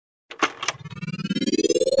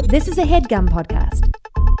This is a HeadGum podcast.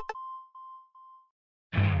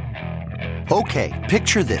 Okay,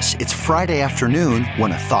 picture this. It's Friday afternoon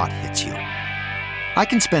when a thought hits you. I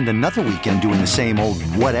can spend another weekend doing the same old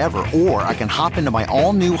whatever, or I can hop into my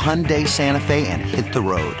all-new Hyundai Santa Fe and hit the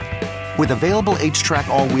road. With available H-Track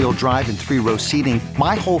all-wheel drive and 3-row seating,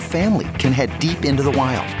 my whole family can head deep into the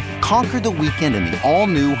wild. Conquer the weekend in the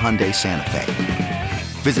all-new Hyundai Santa Fe.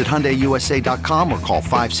 Visit HyundaiUSA.com or call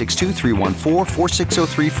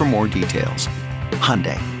 562-314-4603 for more details.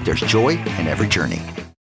 Hyundai, there's joy in every journey.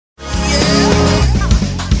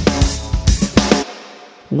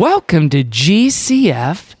 Welcome to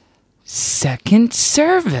GCF Second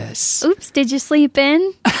Service. Oops, did you sleep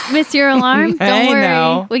in? Miss your alarm? Don't worry.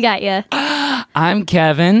 No. We got you. I'm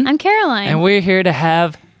Kevin. I'm Caroline. And we're here to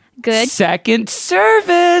have Good. Second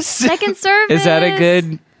Service. Second Service. Is that a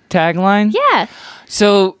good tagline? Yeah.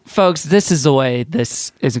 So, folks, this is the way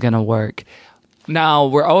this is going to work. Now,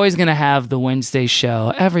 we're always going to have the Wednesday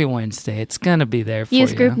show every Wednesday. It's going to be there for you.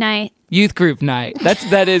 Youth group night. Youth group night.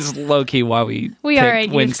 That is low key why we are a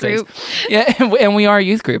youth Wednesdays. group. Yeah, and we are a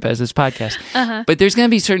youth group as this podcast. But there's going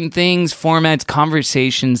to be certain things, formats,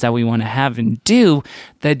 conversations that we want to have and do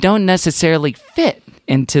that don't necessarily fit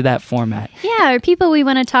into that format. Yeah, or people we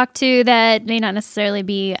want to talk to that may not necessarily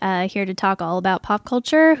be here to talk all about pop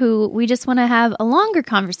culture, who we just want to have a longer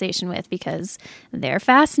conversation with because they're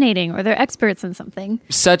fascinating or they're experts in something.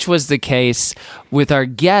 Such was the case with our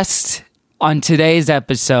guest on today's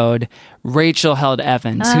episode, Rachel Held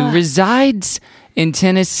Evans, who resides in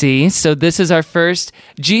Tennessee. So this is our first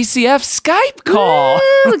GCF Skype call.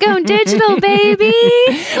 Woo, going digital, baby.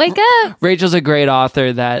 Wake up. Rachel's a great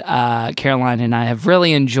author that Caroline and I have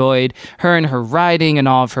really enjoyed her and her writing and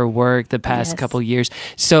all of her work the past couple years.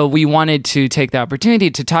 So we wanted to take the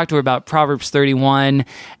opportunity to talk to her about Proverbs 31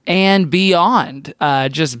 and beyond.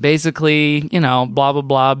 Just basically, blah, blah,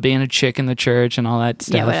 blah, being a chick in the church and all that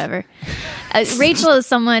stuff. Yeah, whatever. Rachel is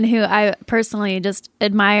someone who I personally just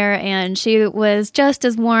admire, and she was just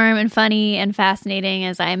as warm and funny and fascinating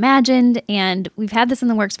as I imagined. And we've had this in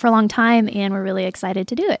the works for a long time, and we're really excited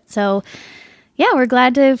to do it. So, yeah, we're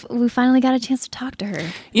glad we finally got a chance to talk to her.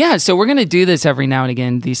 Yeah, so we're going to do this every now and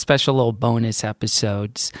again, these special little bonus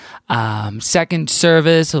episodes. Second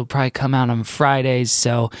Service will probably come out on Fridays,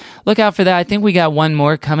 so look out for that. I think we got one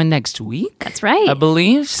more coming next week. That's right. I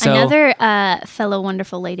believe. So, another fellow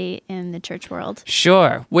wonderful lady in the church world.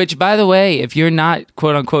 Sure. Which, by the way, if you're not,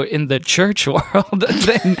 quote unquote, in the church world,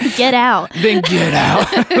 then get out. Then get out.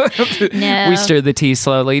 No. We stir the tea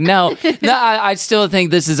slowly. No, I still think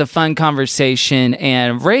this is a fun conversation.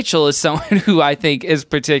 And Rachel is someone who I think is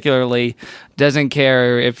particularly doesn't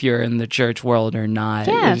care if you're in the church world or not.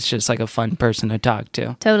 Yeah. It's just like a fun person to talk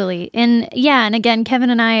to. Totally. And again, Kevin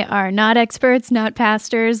and I are not experts, not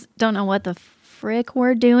pastors, don't know what the frick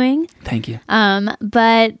we're doing. Thank you.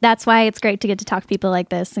 But that's why it's great to get to talk to people like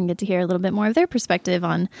this and get to hear a little bit more of their perspective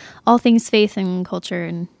on all things faith and culture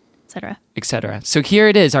and etc. Etc. So here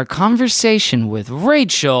it is, our conversation with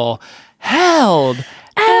Rachel Held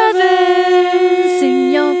Evans.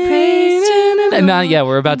 Sing your praise to the Not yet,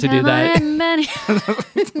 we're about to do that.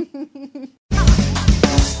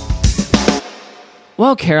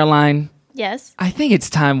 Well, Caroline. Yes? I think it's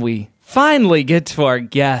time we finally get to our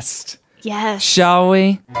guest. Yes. Shall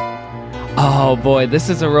we? Oh boy, this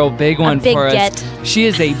is a real big one for us. She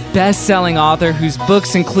is a best-selling author whose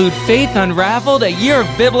books include Faith Unraveled, A Year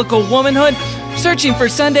of Biblical Womanhood, Searching for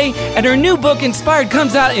Sunday, and her new book, Inspired,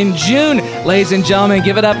 comes out in June. Ladies and gentlemen,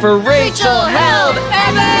 give it up for Rachel Held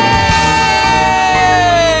Evans!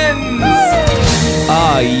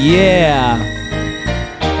 Oh, yeah.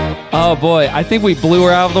 Oh, boy, I think we blew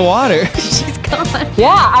her out of the water. She's gone.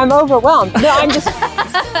 Yeah, I'm overwhelmed. No, I'm just...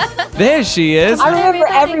 There she is. I remember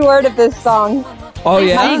every word of this song. Oh,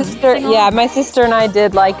 yeah? My sister and I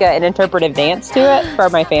did like an interpretive dance to it for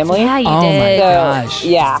my family. Yeah, you Oh, did. my gosh.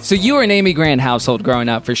 Yeah. So you were an Amy Grant household growing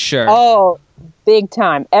up, for sure. Oh, big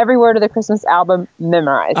time. Every word of the Christmas album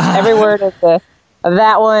memorized. Every word of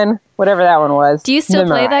that one, whatever that one was. Do you still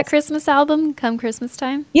memorized. play that Christmas album come Christmas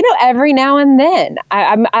time? Every now and then.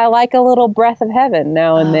 I like a little breath of heaven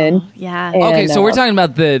now and then. Yeah. And, Okay, so we're talking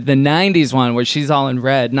about the 90s one where she's all in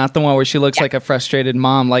red, not the one where she looks like a frustrated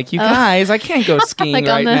mom. Like, you guys, I can't go skiing Like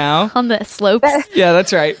right now. On the slopes. Yeah,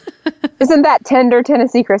 that's right. Isn't that Tender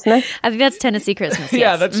Tennessee Christmas? I think that's Tennessee Christmas.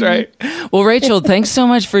 Yeah, Yes. that's right. Well, Rachel, thanks so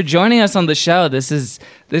much for joining us on the show. This is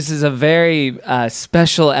This is a very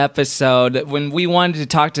special episode when we wanted to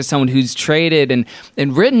talk to someone who's traded and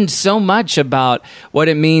written so much about what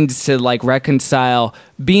it means to like reconcile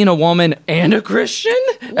being a woman and a Christian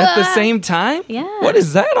at the same time. Yeah. What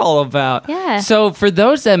is that all about? Yeah. So for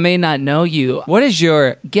those that may not know you, what is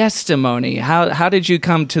your guestimony? How did you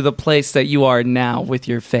come to the place that you are now with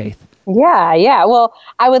your faith? Yeah. Well,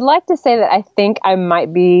 I would like to say that I think I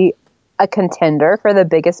might be a contender for the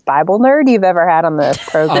biggest Bible nerd you've ever had on the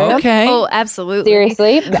program. Okay. Oh, absolutely.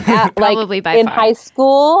 Seriously. Probably by in far. high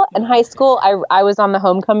school, I was on the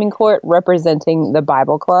homecoming court representing the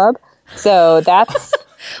Bible club. So that's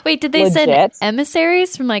Wait, did they legit. send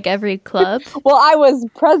emissaries from like every club? Well, I was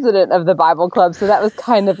president of the Bible club, so that was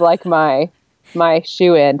kind of like my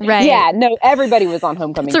shoe-in. Right. Yeah, no, everybody was on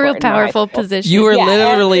homecoming It's a real court in my powerful high school. position. You were Yeah.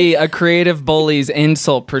 literally a creative bully's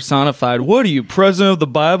insult personified. What are you, president of the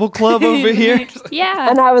Bible club over here? Yeah.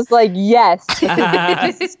 And I was like, yes,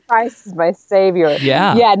 Jesus Christ is my savior.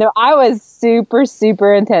 Yeah. Yeah, no, I was super,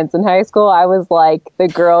 super intense in high school. I was like the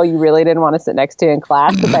girl you really didn't want to sit next to in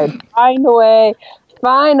class because I'd find a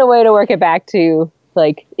way to work it back to,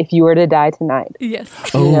 like, if you were to die tonight, Yes.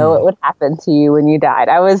 you know what would happen to you when you died.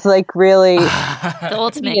 I was like really The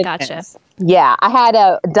ultimate gotcha. intense. Yeah, I had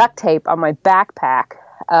a duct tape on my backpack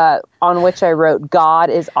on which I wrote, "God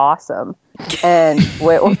is awesome." And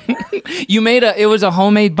It was a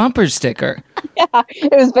homemade bumper sticker.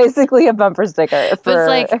 it was basically a bumper sticker. But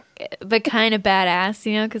it's like, but kind of badass,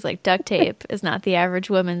 you know, because like duct tape is not the average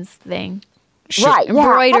woman's thing. right, yeah.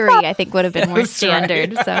 Embroidery, I think, would have been more That's right.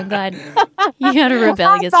 standard. So I'm glad you had a I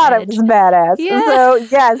rebellious thought it edge. was badass.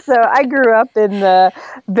 Yeah. So I grew up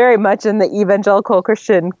very much in the evangelical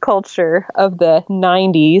Christian culture of the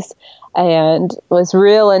 90s and was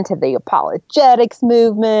real into the apologetics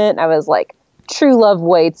movement. I was like True Love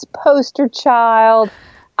Waits poster child.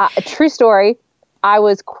 A true story. I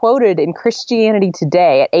was quoted in Christianity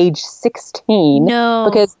Today at age 16. No.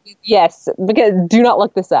 Because do not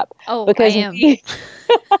look this up. Oh, because I am.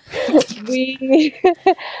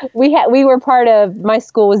 we were part of, my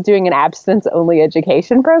school was doing an abstinence only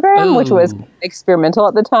education program, which was Ooh. experimental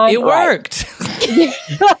at the time. It worked.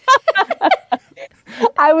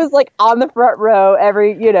 I was like on the front row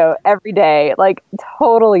every day, like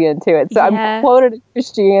totally into it. So Yeah. I'm quoted in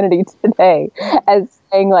Christianity Today as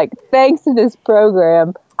saying, like, thanks to this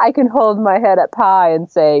program, I can hold my head up high and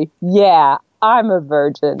say, yeah, I'm a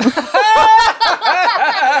virgin.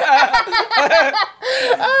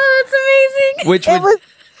 Oh, that's amazing. Which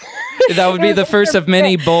that would be the first of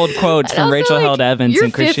many bold quotes from Also, Rachel like, Held Evans you're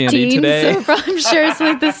in Christianity 15, Today. So I'm sure it's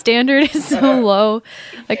like the standard is so low.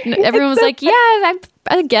 Like everyone was like, yeah,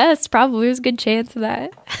 I guess probably there's a good chance of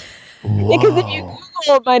that. Because if you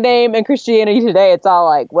Google my name and Christianity Today, it's all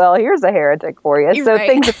like, well, here's a heretic for you. You're So right.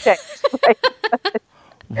 things have changed.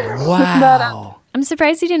 Wow. I'm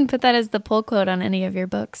surprised you didn't put that as the pull quote on any of your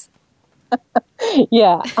books.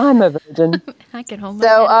 Yeah, I'm a virgin. I can hold my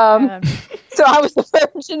So, head proud. So I was a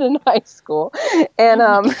virgin in high school, and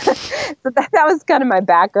so that was kind of my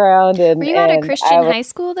background. And Were you at a and Christian I was- high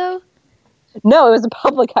school though? No, it was a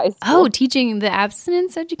public high school. Oh, teaching the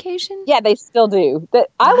abstinence education? Yeah, they still do.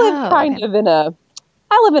 I live Oh, kind okay. of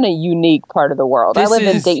I live in a unique part of the world. I This live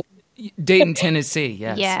in is Dayton, Tennessee.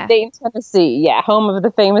 Yes. Yeah. Dayton, Tennessee. Yeah, home of the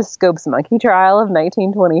famous Scopes monkey trial of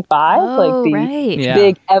 1925. Oh, like the right. Yeah.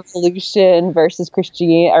 big evolution versus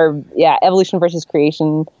evolution versus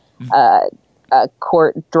creation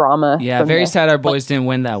court drama. Yeah, from very the- sad our boys didn't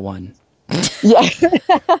win that one. Yeah.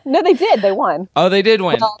 No, they did. They won. Oh, they did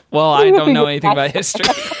win. Well, I don't know anything about history.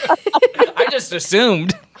 I just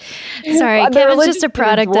assumed. Sorry, The Kevin's religious just a people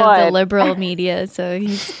product of the won. liberal media, so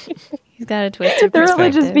he's got a twisted The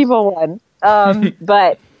perspective. religious people won.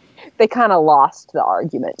 But they kind of lost the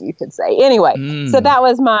argument, you could say. Anyway, so that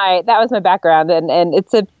was my background, and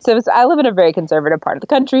I live in a very conservative part of the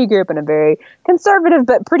country. Grew up in a very conservative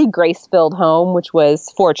but pretty grace-filled home, which was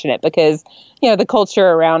fortunate because the culture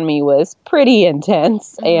around me was pretty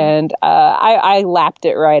intense, and I lapped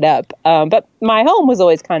it right up. But my home was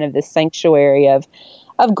always kind of this sanctuary of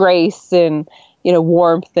grace and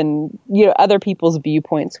warmth, and other people's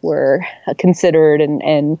viewpoints were considered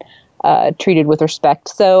and treated with respect.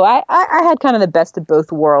 So I had kind of the best of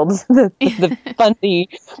both worlds, the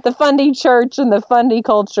fundy church and the fundy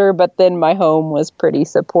culture, but then my home was pretty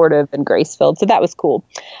supportive and grace-filled. So that was cool.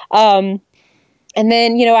 And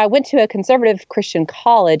then, I went to a conservative Christian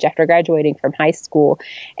college after graduating from high school,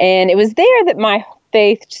 and it was there that my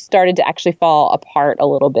faith started to actually fall apart a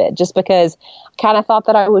little bit, just because I kind of thought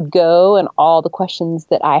that I would go and all the questions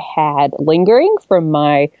that I had lingering from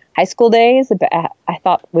my high school days, I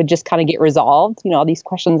thought would just kind of get resolved. All these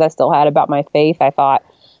questions I still had about my faith, I thought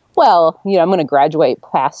well, I'm going to graduate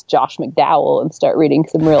past Josh McDowell and start reading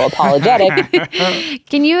some real apologetics.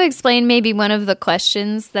 Can you explain maybe one of the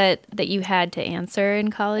questions that you had to answer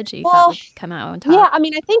in college that you thought would come out on top? Yeah, I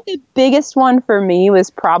mean, I think the biggest one for me was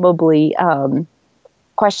probably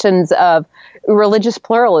questions of religious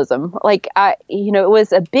pluralism. Like, it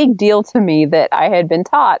was a big deal to me that I had been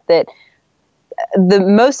taught that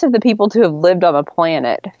most of the people to have lived on the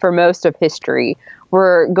planet for most of history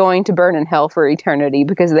were going to burn in hell for eternity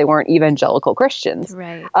because they weren't evangelical Christians.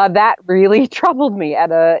 Right. That really troubled me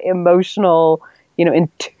at a emotional,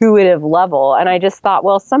 intuitive level. And I just thought,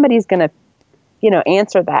 well, somebody's going to,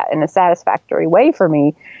 answer that in a satisfactory way for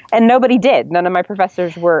me. And nobody did. None of my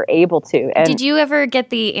professors were able to. And did you ever get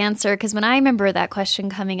the answer? Because when I remember that question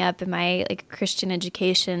coming up in my Christian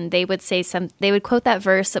education, they would quote that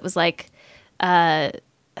verse that was like,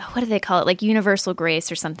 what do they call it? Like universal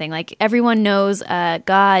grace or something. Like everyone knows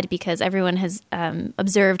God because everyone has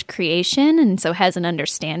observed creation and so has an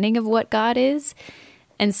understanding of what God is.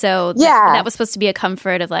 And so that was supposed to be a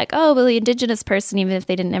comfort of like, oh, well, the indigenous person, even if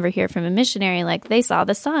they didn't ever hear from a missionary, like they saw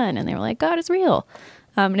the sun and they were like, God is real.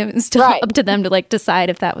 And it was still up to them to decide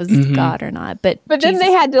if that was God or not. But then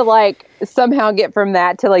they had to somehow get from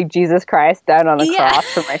that to Jesus Christ died on a cross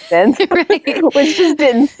for my sins, which just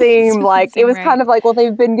didn't seem like it was kind of like, well,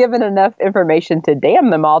 they've been given enough information to damn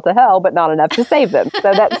them all to hell, but not enough to save them.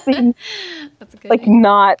 So that seemed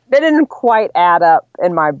that didn't quite add up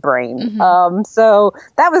in my brain. Mm-hmm. So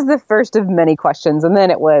that was the first of many questions, and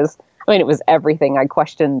then it was everything. I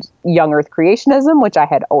questioned young Earth creationism, which I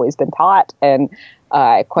had always been taught, and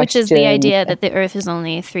which is the idea that the Earth is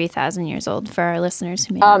only 3,000 years old for our listeners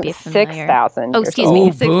who may not be familiar. 6,000. Oh, excuse me.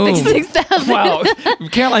 6,000. Wow.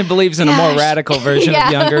 Caroline believes in a more radical version of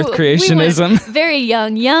young Earth creationism. Very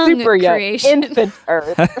young super creation. Young, infant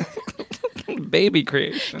Earth. Baby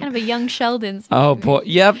creation. Kind of a young Sheldon. Oh, boy.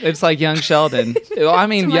 Yep, it's like young Sheldon. Well, I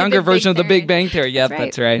mean, younger version of the Big Bang Theory. Yep,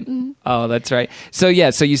 that's right. Mm-hmm. Oh, that's right. So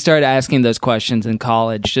you started asking those questions in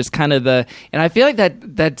college, just kind of and I feel like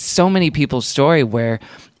that's so many people's story where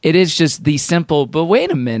it is just the simple, but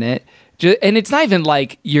wait a minute. And it's not even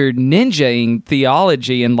like you're ninjaing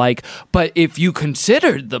theology and but if you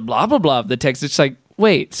considered the blah, blah, blah of the text, it's like,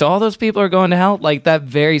 wait, so all those people are going to hell? Like that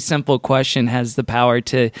very simple question has the power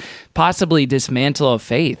to possibly dismantle a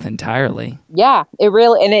faith entirely. Yeah,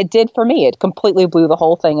 it did for me. It completely blew the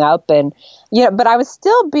whole thing up. And, but I was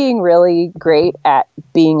still being really great at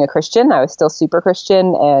being a Christian. I was still super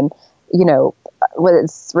Christian and,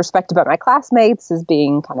 was respected by my classmates as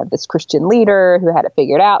being kind of this Christian leader who had it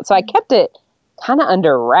figured out. So I kept it kind of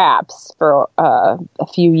under wraps for a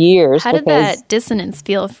few years. How did that dissonance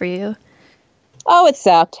feel for you? Oh, it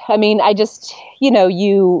sucked. I mean, I just,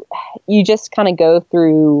 you just kind of go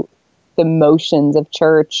through the motions of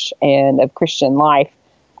church and of Christian life,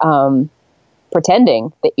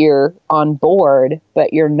 pretending that you're on board,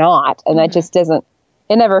 but you're not. And that just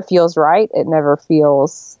it never feels right. It never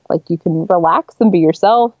feels like you can relax and be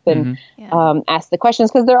yourself and ask the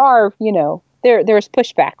questions. Because there are, there's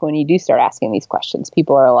pushback when you do start asking these questions.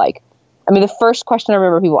 People are like, the first question I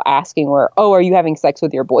remember people asking were, oh, are you having sex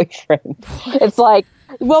with your boyfriend? It's like,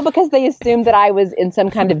 well, because they assumed that I was in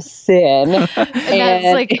some kind of sin. and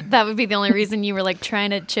that's that would be the only reason you were trying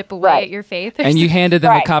to chip away at your faith. And you handed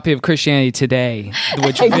them a copy of Christianity Today,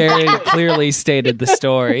 which very clearly stated the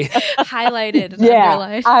story. Highlighted and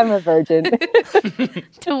underlined. I'm a virgin.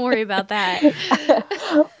 Don't worry about that.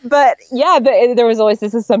 But there was always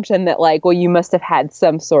this assumption that you must have had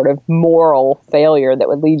some sort of moral failure that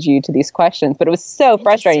would lead you to these questions. But it was so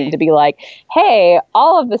frustrating to be like, hey,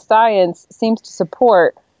 all of the science seems to support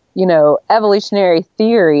evolutionary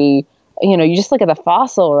theory. You just look at the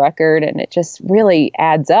fossil record and it just really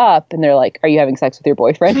adds up. And they're like, are you having sex with your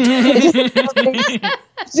boyfriend? It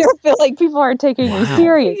just feel like people aren't taking you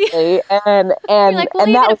seriously. And like, well, and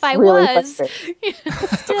even that if I really was,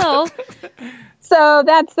 still. So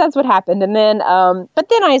that's what happened. And then, but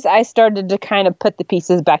then I started to kind of put the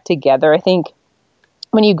pieces back together. I think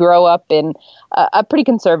when you grow up in a pretty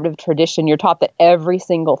conservative tradition, you're taught that every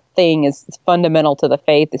single thing is fundamental to the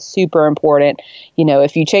faith, is super important.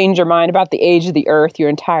 If you change your mind about the age of the earth, your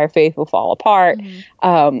entire faith will fall apart.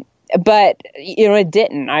 Mm-hmm. But, it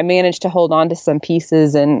didn't. I managed to hold on to some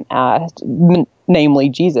pieces and, namely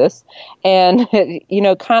Jesus, and,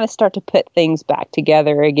 kind of start to put things back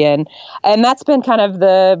together again. And that's been kind of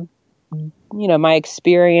my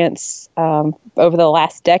experience over the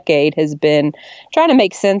last decade has been trying to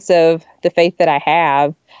make sense of the faith that I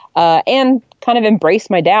have and kind of embrace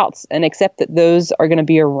my doubts and accept that those are going to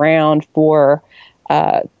be around for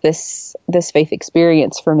this faith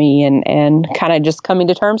experience for me, and kind of just coming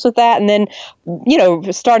to terms with that. And then,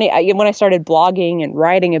 when I started blogging and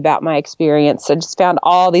writing about my experience, I just found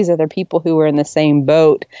all these other people who were in the same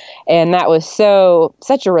boat. And that was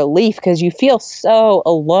such a relief, because you feel so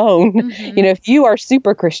alone. Mm-hmm. If you are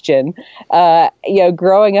super Christian,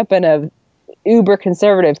 growing up in a uber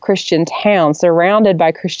conservative Christian town surrounded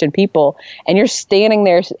by Christian people, and you're standing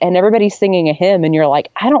there and everybody's singing a hymn, and you're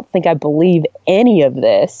like, I don't think I believe any of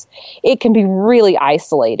this. It can be really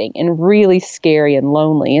isolating and really scary and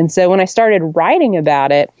lonely. And so when I started writing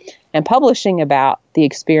about it and publishing about the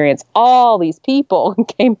experience, all these people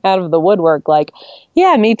came out of the woodwork like,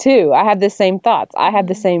 yeah, me too. I have the same thoughts. I have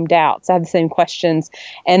the same doubts. I have the same questions.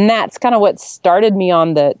 And that's kind of what started me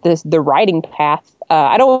on the writing path.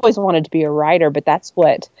 I'd always wanted to be a writer, but that's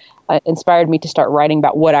what inspired me to start writing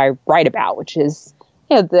about what I write about, which is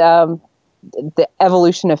the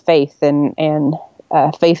evolution of faith and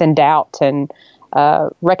faith and doubt, and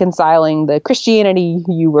reconciling the Christianity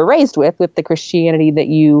you were raised with the Christianity that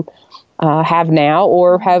you have now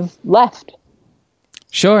or have left.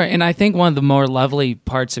 Sure. And I think one of the more lovely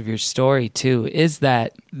parts of your story, too, is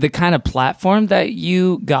that the kind of platform that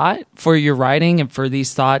you got for your writing and for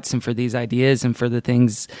these thoughts and for these ideas and for the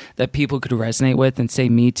things that people could resonate with and say,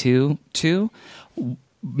 me too,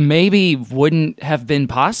 maybe wouldn't have been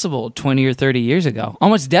possible 20 or 30 years ago.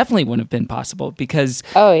 Almost definitely wouldn't have been possible, because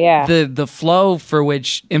the flow for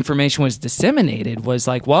which information was disseminated was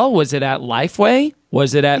like, well, was it at Lifeway?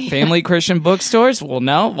 Was it at family Christian bookstores? Well,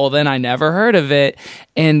 no. Well, then I never heard of it.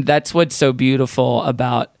 And that's what's so beautiful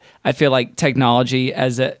about, I feel like, technology.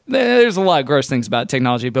 There's a lot of gross things about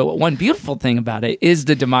technology, but one beautiful thing about it is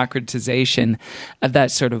the democratization of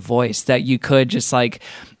that sort of voice, that you could just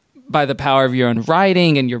by the power of your own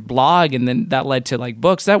writing and your blog, and then that led to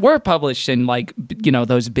books that were published in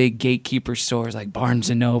those big gatekeeper stores like Barnes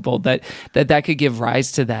and Noble, that could give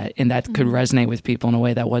rise to that, and that could resonate with people in a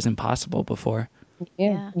way that wasn't possible before.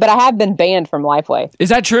 Yeah. But I have been banned from Lifeway. Is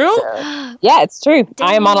that true? Yeah, it's true. Dang.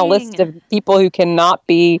 I am on a list of people who cannot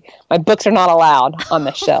be, my books are not allowed on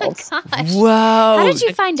the shelves. Whoa. How did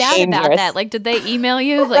you find out about that? Did they email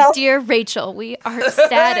you? Dear Rachel, we are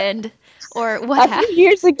saddened. Or what happened? A few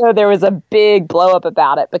years ago, there was a big blow up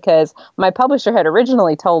about it, because my publisher had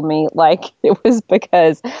originally told me it was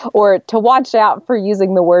because, or to watch out for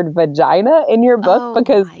using the word vagina in your book,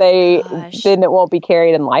 because then it won't be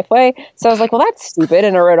carried in Lifeway. So I was like, well, that's stupid.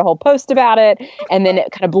 And I wrote a whole post about it. And then it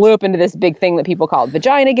kind of blew up into this big thing that people called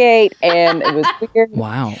Vagina Gate. And it was weird.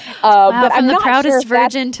 Wow. But from I'm the not proudest sure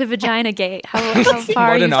virgin to Vagina Gate. How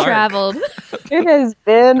far you've traveled. It has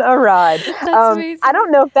been a ride. That's amazing. I don't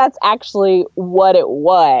know if that's actually what it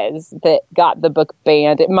was that got the book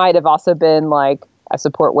banned. It might have also been I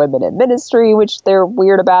support women in ministry, which they're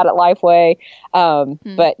weird about at Lifeway.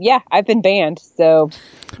 But yeah, I've been banned. So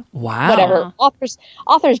whatever. Authors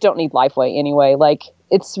don't need Lifeway anyway.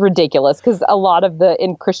 It's ridiculous, because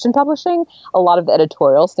in Christian publishing, a lot of the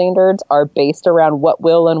editorial standards are based around what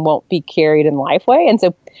will and won't be carried in Lifeway. And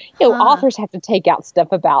so, authors have to take out stuff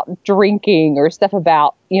about drinking or stuff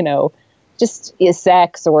about, just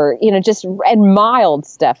sex, or and mild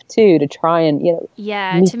stuff too, to try and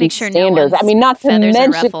to make sure standards. No not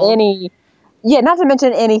to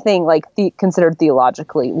mention anything considered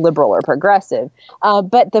theologically liberal or progressive.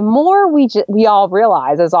 But the more we all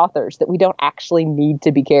realize as authors that we don't actually need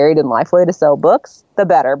to be carried in Lifeway to sell books, the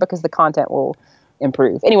better, because the content will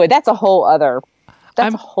improve. Anyway, that's a whole other.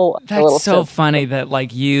 That's so funny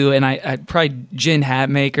that you and I probably Jen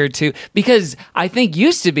Hatmaker too, because I think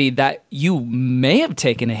used to be that you may have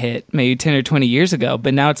taken a hit maybe 10 or 20 years ago,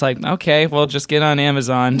 but now it's okay, well, just get on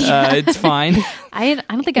Amazon. It's fine. I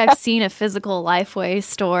don't think I've seen a physical Lifeway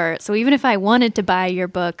store. So even if I wanted to buy your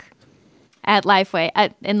book at Lifeway,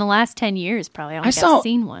 in the last 10 years, probably I've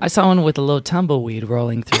seen one. I saw one with a little tumbleweed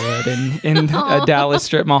rolling through it in a Dallas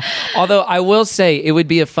strip mall. Although I will say it would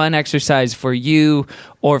be a fun exercise for you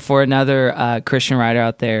or for another Christian writer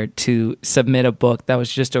out there to submit a book that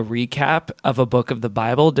was just a recap of a book of the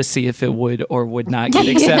Bible to see if it would or would not get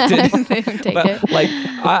accepted.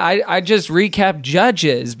 I just recap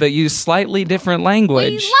Judges, but use slightly different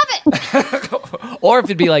language. We love it. Or if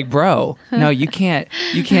it'd be bro, no, you can't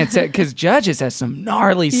say, because Judges has some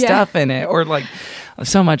gnarly stuff in it, or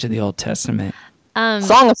so much of the Old Testament.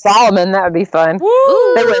 Song of Solomon, that would be fun.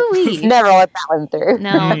 They would never let that one through.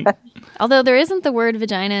 No. Although there isn't the word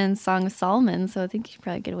vagina in Song of Solomon, so I think you could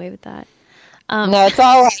probably get away with that. No, it's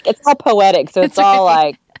all poetic, so it's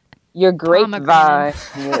all your grapevine.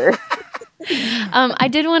 I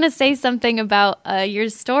did want to say something about your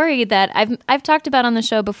story that I've talked about on the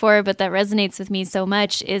show before, but that resonates with me so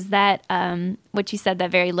much is that what you said,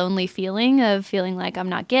 that very lonely feeling of feeling like I'm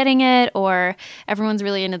not getting it, or everyone's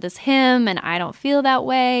really into this hymn and I don't feel that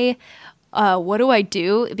way. What do I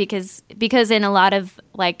do? Because in a lot of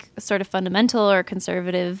like sort of fundamental or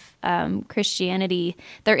conservative Christianity,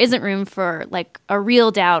 there isn't room for like a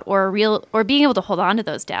real doubt or being able to hold on to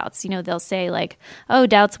those doubts. You know, they'll say like, "Oh,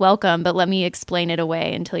 doubt's welcome, but let me explain it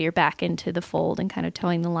away until you're back into the fold and kind of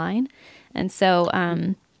towing the line." And so,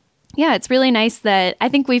 yeah, it's really nice that I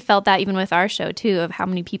think we felt that even with our show too, of how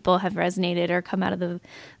many people have resonated or come out of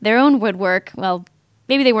their own woodwork. Well,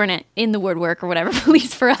 maybe they weren't in the woodwork or whatever, at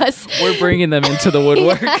least for us. We're bringing them into the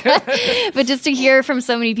woodwork. But just to hear from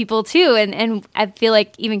so many people too. And I feel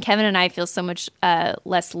like even Kevin and I feel so much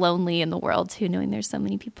less lonely in the world too, knowing there's so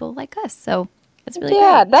many people like us. So it's really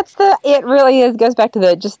great. It really is, goes back to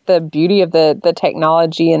the beauty of the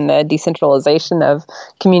technology and the decentralization of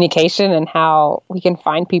communication and how we can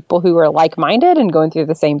find people who are like-minded and going through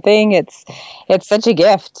the same thing. It's such a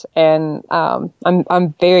gift. And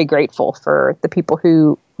I'm very grateful for the people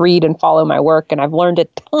who read and follow my work. And I've learned a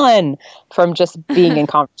ton from just being in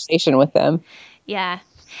conversation with them. Yeah.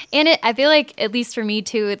 And I feel like, at least for me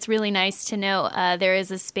too, it's really nice to know there is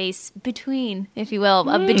a space between, if you will,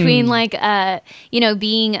 between like,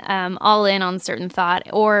 being all in on certain thought,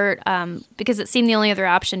 or because it seemed the only other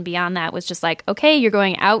option beyond that was just like, okay, you're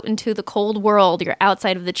going out into the cold world, you're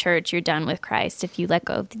outside of the church, you're done with Christ if you let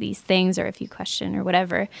go of these things or if you question or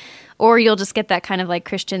whatever. Or you'll just get that kind of like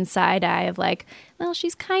Christian side eye of like, well,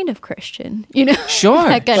 she's kind of Christian, you know, sure,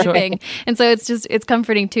 that kind of thing. And so it's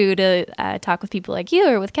comforting too to talk with people like you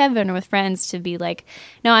or with Kevin or with friends to be like,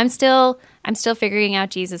 no, I'm still figuring out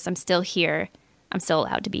Jesus. I'm still here. I'm still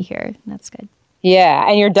allowed to be here. And that's good. Yeah,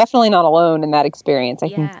 and you're definitely not alone in that experience. I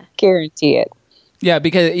can guarantee it. Yeah,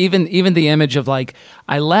 because even the image of like,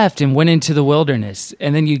 I left and went into the wilderness,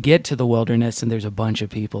 and then you get to the wilderness and there's a bunch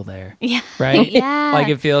of people there. Yeah. Right? Yeah. Like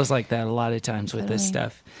it feels like that a lot of times with this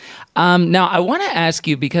stuff. Now, I want to ask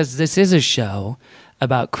you, because this is a show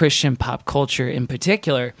about Christian pop culture in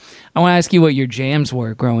particular, I want to ask you what your jams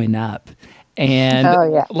were growing up. And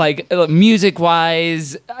like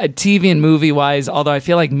music-wise, TV and movie-wise, although I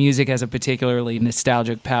feel like music has a particularly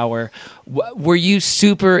nostalgic power, were you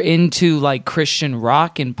super into like Christian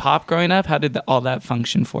rock and pop growing up? How did all that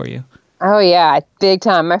function for you? Oh, yeah, big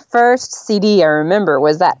time. My first CD I remember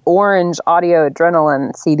was that orange Audio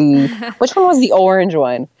Adrenaline CD. Which one was the orange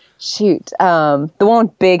one? Shoot, the one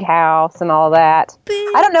with Big House and all that.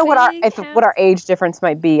 I don't know what our age difference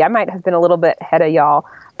might be. I might have been a little bit ahead of y'all.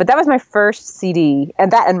 But that was my first CD,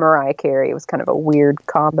 and that and Mariah Carey. It was kind of a weird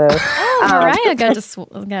combo. Oh, Mariah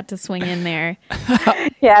got to swing in there.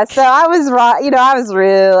 Yeah, so I was I was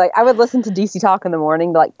really like, I would listen to DC Talk in the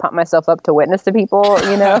morning to like pump myself up to witness to people.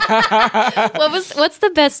 You know, what's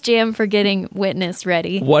the best jam for getting witness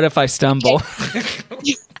ready? What if I stumble?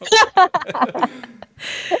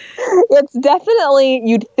 It's definitely,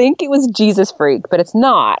 you'd think it was Jesus Freak, but it's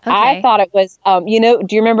not. Okay. I thought it was, do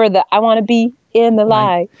you remember the I Want to Be in the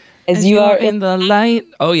Light as you are in the light?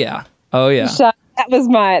 Oh yeah. That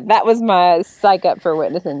was my psych up for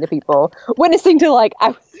witnessing to people. Witnessing to like,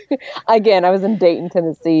 I was in Dayton,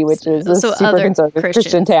 Tennessee, which is a super conservative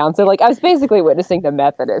Christian town. So like I was basically witnessing to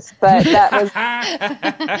Methodists, but that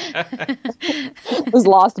was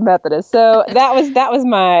Lost Methodist. So that was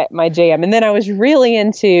my jam. And then I was really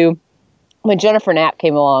into, when Jennifer Knapp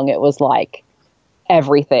came along, it was like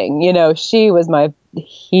everything. You know, she was my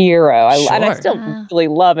hero. And I still really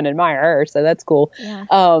love and admire her. So that's cool. Yeah.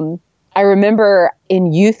 I remember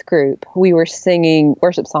in youth group, we were singing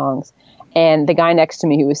worship songs, and the guy next to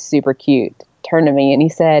me, who was super cute, turned to me and he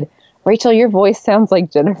said, "Rachel, your voice sounds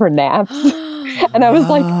like Jennifer Knapp's." And I was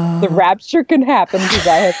like, the rapture can happen because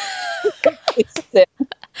I have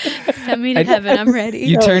send me to heaven, I'm ready.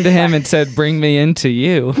 You turned to him and said, "Bring me into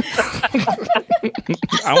you."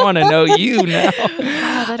 I want to know you now.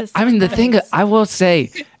 Wow, that is the thing I will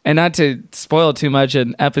say, and not to spoil too much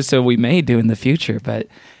an episode we may do in the future, but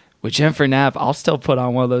with Jennifer Knapp, I'll still put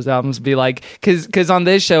on one of those albums, be like, because on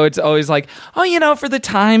this show, it's always like, oh, for the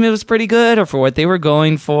time it was pretty good, or for what they were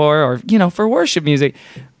going for, or, for worship music.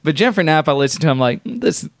 But Jennifer Knapp, I listen to, I'm like,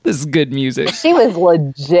 this is good music. She was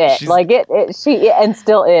legit. She and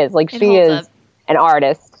still is. Like, she is an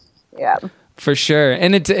artist. Yeah. For sure.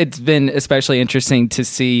 And it's been especially interesting to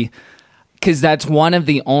see, because that's one of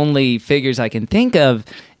the only figures I can think of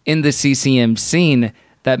in the CCM scene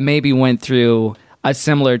that maybe went through a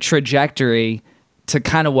similar trajectory to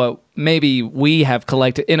kind of what maybe we have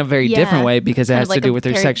collected in a very different way because it has to do with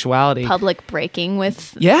their sexuality. Public breaking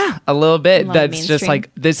with a little bit. That's mainstream. Just like,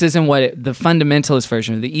 this isn't what the fundamentalist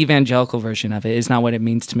version, the evangelical version of it is not what it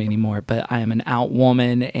means to me anymore. But I am an out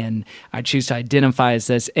woman and I choose to identify as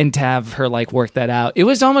this, and to have her like work that out. It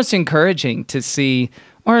was almost encouraging to see,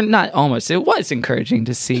 or not almost, it was encouraging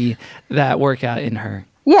to see that work out in her.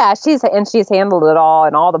 Yeah, she's handled it all,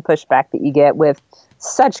 and all the pushback that you get with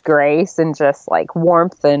such grace and just like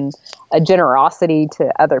warmth and a generosity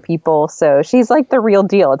to other people. So she's like the real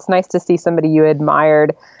deal. It's nice to see somebody you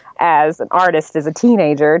admired as an artist as a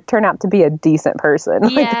teenager turn out to be a decent person.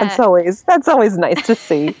 Yeah. Like that's always nice to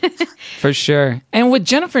see. For sure. And with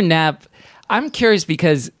Jennifer Knapp, I'm curious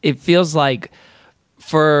because it feels like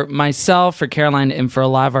for myself, for Caroline, and for a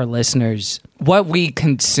lot of our listeners, what we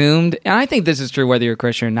consumed, and I think this is true whether you're a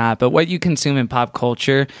Christian or not, but what you consume in pop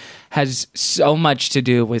culture has so much to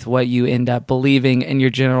do with what you end up believing in your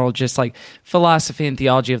general just like philosophy and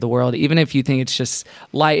theology of the world, even if you think it's just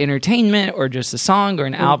light entertainment or just a song or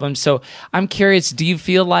an album. So I'm curious, do you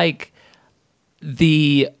feel like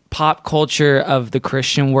the pop culture of the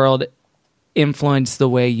Christian world influenced the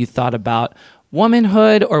way you thought about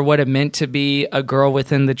womanhood or what it meant to be a girl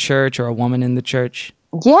within the church or a woman in the church?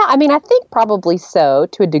 Yeah, I mean, I think probably so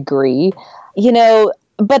to a degree,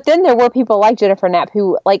 but then there were people like Jennifer Knapp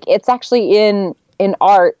who, like, it's actually in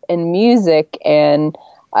art and music and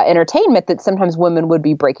entertainment that sometimes women would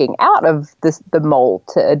be breaking out of the mold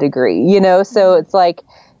to a degree, So it's like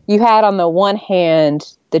you had on the one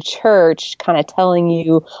hand the church kind of telling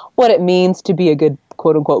you what it means to be a good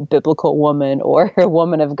quote unquote biblical woman or a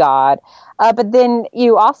woman of God. But then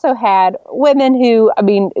you also had women who, I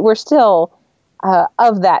mean, were still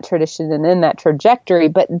of that tradition and in that trajectory,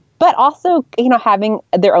 but also, having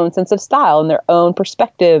their own sense of style and their own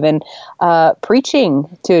perspective and preaching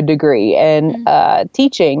to a degree and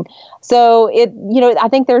teaching. So I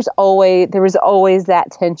think there was always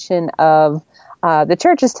that tension of the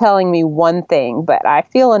church is telling me one thing, but I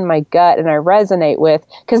feel in my gut and I resonate with,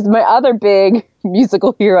 because my other big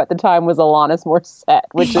musical hero at the time was Alanis Morissette,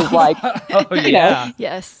 which is like,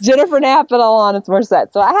 yes, Jennifer Knapp and Alanis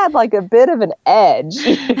Morissette. So I had like a bit of an edge,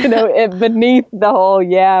 beneath the whole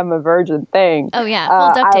I'm a virgin thing. Oh yeah,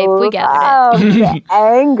 full duct tape, we gathered it. The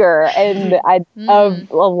anger of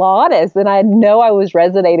Alanis, and I know I was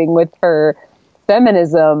resonating with her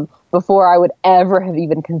feminism before I would ever have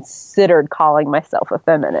even considered calling myself a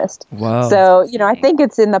feminist. Wow. So, I think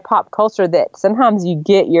it's in the pop culture that sometimes you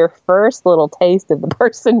get your first little taste of the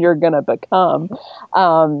person you're going to become.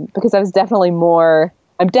 Because I'm definitely more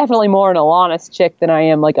an Alanis chick than I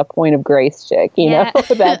am like a Point of Grace chick, you know?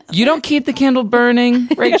 You don't keep the candle burning,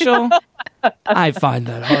 Rachel? I find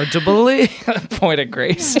that hard to believe. Point of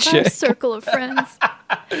Grace chick. Our circle of friends.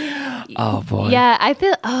 Oh boy. Yeah, I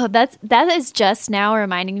feel that is just now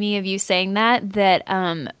reminding me of you saying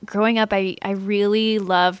that growing up I really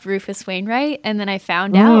loved Rufus Wainwright, and then I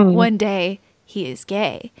found out one day he is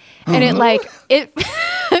gay. And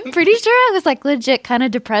I'm pretty sure I was like legit kind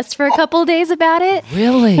of depressed for a couple of days about it.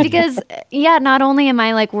 Really? Because not only am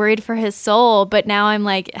I like worried for his soul, but now I'm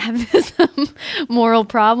like having this moral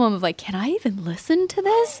problem of like, can I even listen to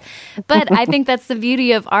this? But I think that's the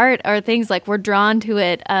beauty of art, or things like we're drawn to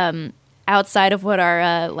it outside of what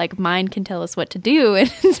our like mind can tell us what to do. And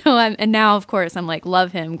so and now of course I'm like,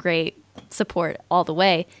 love him, great, support all the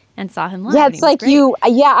way, and saw him live. Yeah, it's like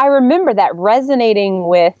I remember that resonating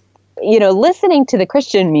with, listening to the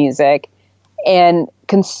Christian music and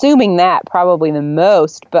consuming that probably the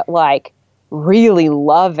most, but like really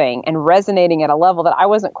loving and resonating at a level that I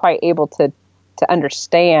wasn't quite able to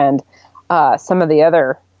understand some of the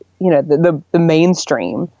other, the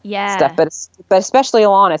mainstream stuff, but especially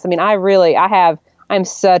Alanis. I mean, I'm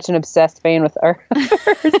such an obsessed fan with her.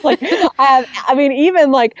 Like,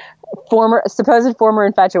 even like supposed former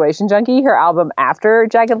infatuation junkie, her album after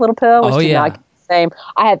Jagged Little Pill, which did not get the same.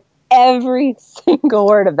 I had every single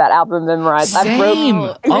word of that album memorized. Same.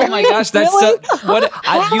 Oh my gosh, that's really?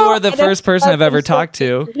 You are the first person I've ever talked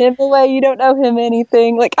to. Him away, you don't know him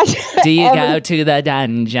anything. Like, do you go to the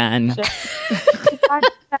dungeon?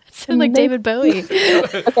 Sound like David Bowie.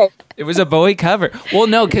 Okay. It was a Bowie cover. Well,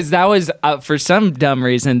 no, because that was for some dumb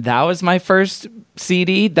reason that was my first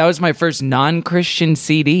CD. That was my first non-Christian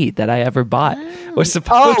CD that I ever bought. Was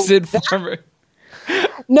supposed former.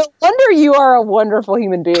 No wonder you are a wonderful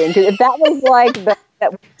human being, because if that was like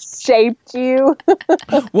that shaped you.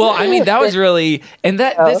 Well, I mean, that was really, and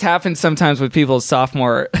this happens sometimes with people's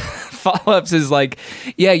sophomore follow-ups is like,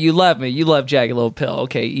 yeah, you love me. You love Jagged Little Pill.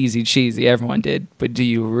 Okay, easy cheesy. Everyone did. But do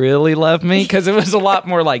you really love me? Because it was a lot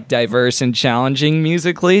more like diverse and challenging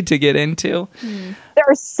musically to get into. There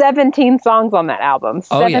are 17 songs on that album.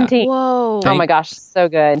 17. Whoa. Oh my gosh, so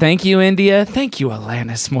good. Thank you, India. Thank you,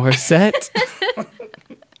 Alanis Morissette.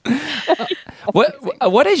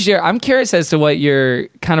 What is your, I'm curious as to what your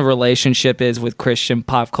kind of relationship is with Christian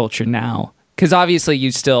pop culture now. Because obviously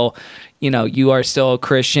you still, you are still a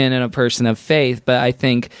Christian and a person of faith, but I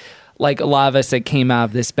think like a lot of us that came out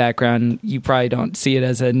of this background, you probably don't see it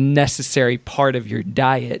as a necessary part of your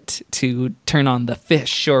diet to turn on the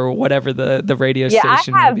fish or whatever the radio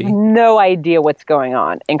station I have may be. no idea what's going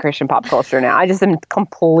on in Christian pop culture now. I just am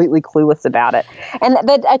completely clueless about it. And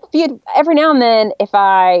but I feel every now and then if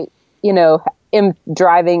I, am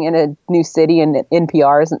driving in a new city and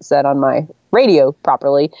NPR isn't set on my radio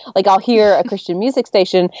properly, like I'll hear a Christian music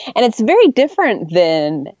station and it's very different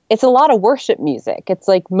than, it's a lot of worship music. It's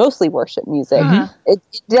like mostly worship music. Mm-hmm. It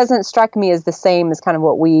doesn't strike me as the same as kind of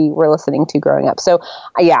what we were listening to growing up. So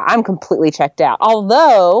yeah, I'm completely checked out.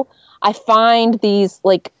 Although I find these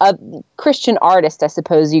like Christian artists, I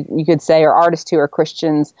suppose you could say, or artists who are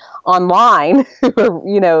Christians online,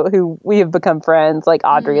 who we have become friends, like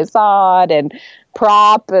Audrey Assad and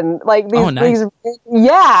Prop and like these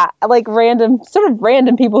like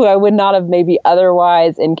random people who I would not have maybe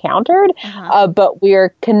otherwise encountered, but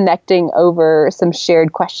we're connecting over some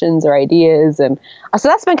shared questions or ideas, and so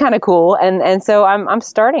that's been kind of cool, and so I'm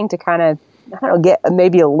starting to kind of, I don't know, get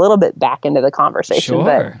maybe a little bit back into the conversation,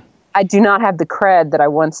 but I do not have the cred that I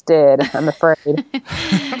once did, I'm afraid.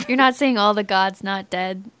 You're not saying all the God's Not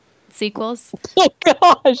Dead sequels? Oh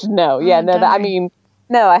gosh, no. Yeah,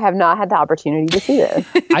 no, I have not had the opportunity to see this.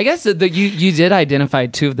 I guess you did identify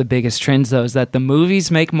two of the biggest trends, though, is that the movies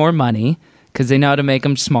make more money because they know how to make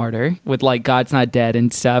them smarter with like God's Not Dead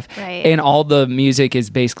and stuff. Right. And all the music is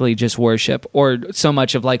basically just worship, or so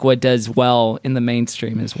much of like what does well in the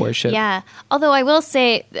mainstream is worship. Yeah. Although I will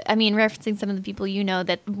say, referencing some of the people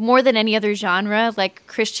that more than any other genre, like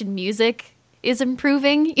Christian music is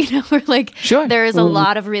improving, or like there is a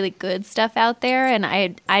lot of really good stuff out there, and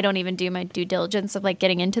I don't even do my due diligence of like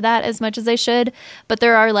getting into that as much as I should, but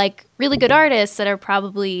there are like really good artists that are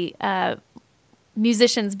probably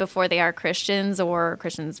musicians before they are Christians, or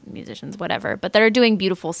Christians, musicians, whatever, but that are doing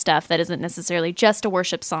beautiful stuff that isn't necessarily just a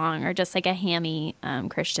worship song or just like a hammy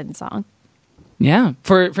Christian song. Yeah.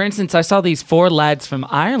 For instance, I saw these 4 lads from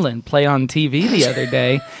Ireland play on TV the other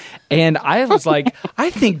day, and I was like, I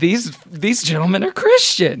think these gentlemen are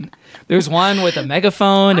Christian. There's one with a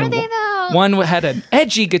megaphone, and one had an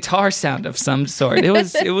edgy guitar sound of some sort. It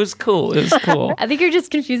was cool. It was cool. I think you're just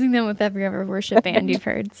confusing them with every other worship band you've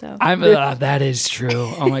heard. So that is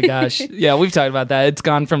true. Oh my gosh. Yeah, we've talked about that. It's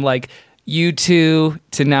gone from like U2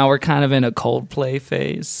 to now we're kind of in a Coldplay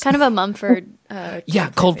phase. Kind of a Mumford.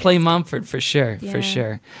 Coldplay phase. Mumford for sure. Yeah. For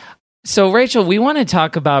sure. So, Rachel, we want to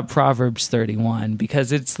talk about Proverbs 31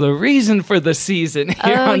 because it's the reason for the season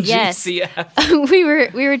here on GCF.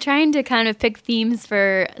 We were trying to kind of pick themes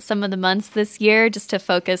for some of the months this year just to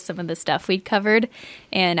focus some of the stuff we'd covered.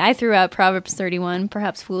 And I threw out Proverbs 31,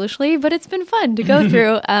 perhaps foolishly, but it's been fun to go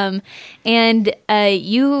through. And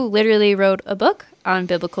you literally wrote a book on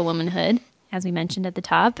biblical womanhood, as we mentioned at the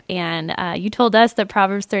top. And you told us that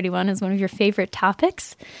Proverbs 31 is one of your favorite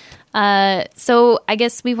topics. So I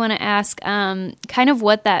guess we want to ask kind of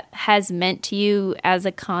what that has meant to you as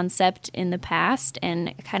a concept in the past,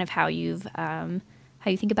 and kind of how you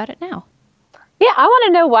think about it now. Yeah, I want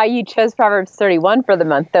to know why you chose Proverbs 31 for the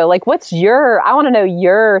month, though. Like, I want to know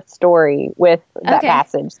your story with that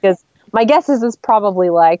passage, because my guess is it's probably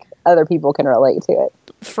like other people can relate to it.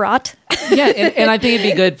 Fraught. Yeah, and I think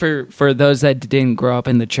it'd be good for those that didn't grow up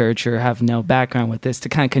in the church or have no background with this to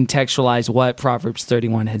kind of contextualize what Proverbs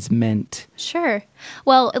 31 has meant. Sure.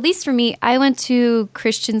 Well, at least for me, I went to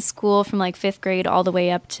Christian school from like 5th grade all the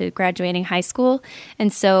way up to graduating high school.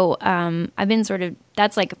 And so I've been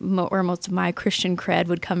that's like where most of my Christian cred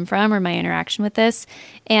would come from, or my interaction with this.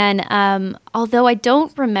 And although I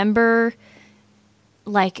don't remember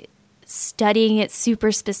like studying it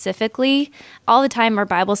super specifically, all the time our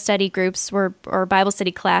Bible study groups or Bible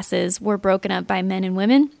study classes were broken up by men and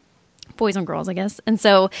women, boys and girls, I guess. And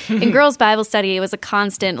so in girls' Bible study, it was a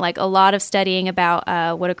constant, like a lot of studying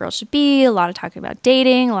about what a girl should be, a lot of talking about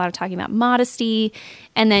dating, a lot of talking about modesty,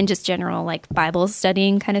 and then just general like Bible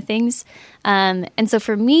studying kind of things. And so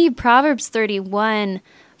for me, Proverbs 31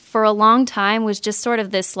 for a long time was just sort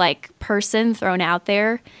of this like person thrown out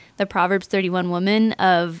there the Proverbs 31 woman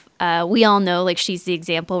of, we all know, like, she's the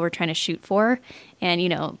example we're trying to shoot for. And, you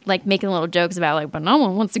know, like making little jokes about, like, but no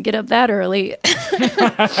one wants to get up that early. And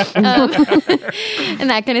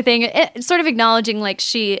that kind of thing. Sort of acknowledging, like,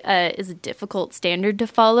 she is a difficult standard to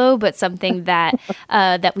follow, but something that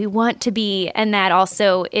that we want to be. And that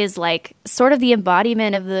also is, like, sort of the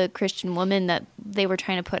embodiment of the Christian woman that they were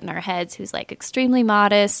trying to put in our heads, who's, like, extremely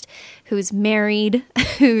modest, who's married,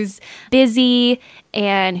 who's busy,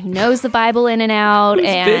 and who knows the Bible in and out.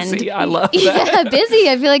 And busy. I love that. Yeah, busy,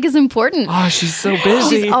 I feel like, is important. Oh, she's so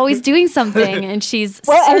busy. She's always doing something, and she's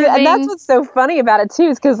and serving. that's what's so funny about it too,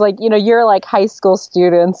 is because, like, you know, you're like high school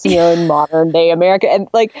students, you know, in modern day America, and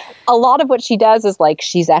like a lot of what she does is like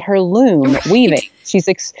she's at her loom weaving. She's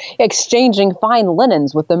exchanging fine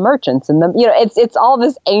linens with the merchants, and the, you know, it's all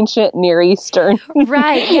this ancient Near Eastern,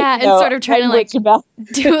 right? Yeah, and sort of trying to, like, about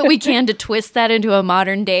do what we can to twist that into a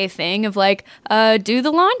modern day thing of, like, do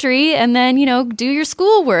the laundry and then, you know, do your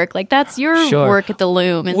schoolwork. Like, that's your work at the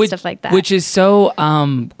loom and stuff like that. Which is so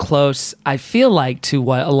close, I feel like, to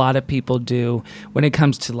what a lot of people do when it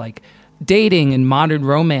comes to, like, dating and modern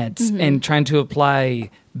romance and trying to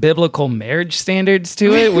apply biblical marriage standards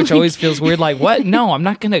to it, which always feels weird. Like, what? No, I'm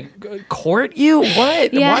not going to court you.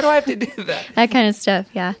 What? Yeah. Why do I have to do that? That kind of stuff,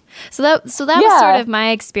 yeah. So that was sort of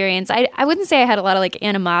my experience. I wouldn't say I had a lot of, like,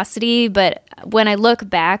 animosity, but when I look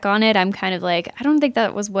back on it, I'm kind of like, I don't think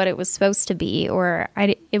that was what it was supposed to be, or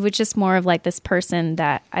it was just more of, like, this person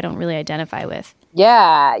that I don't really identify with.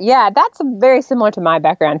 Yeah, that's very similar to my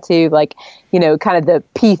background too. Like, you know, kind of the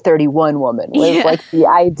P31 woman was like the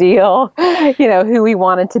ideal, you know, who we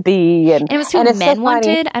wanted to be, and it was who men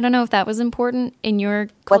wanted. I don't know if that was important in your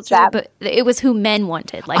culture, but it was who men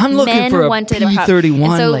wanted. Like, I'm looking men for a wanted P31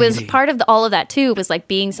 and so lady. it was part of all of that too. Was like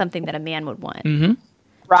being something that a man would want. Mm-hmm.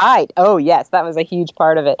 Right. Oh, yes. That was a huge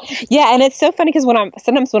part of it. Yeah. And it's so funny because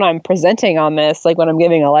sometimes when I'm presenting on this, like when I'm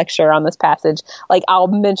giving a lecture on this passage, like I'll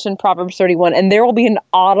mention Proverbs 31 and there will be an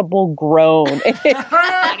audible groan.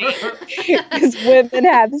 Because women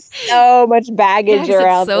have so much baggage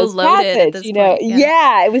around this passage, you know?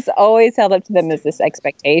 Yeah. It was always held up to them as this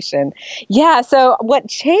expectation. Yeah. So what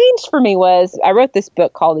changed for me was I wrote this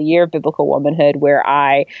book called The Year of Biblical Womanhood, where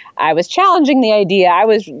I was challenging the idea. I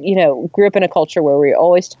was, you know, grew up in a culture where we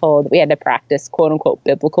always told that we had to practice quote unquote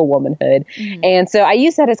biblical womanhood. And so I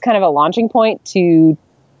use that as kind of a launching point to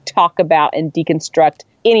talk about and deconstruct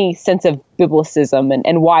any sense of biblicism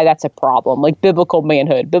and why that's a problem, like biblical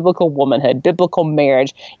manhood, biblical womanhood, biblical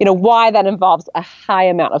marriage, you know, why that involves a high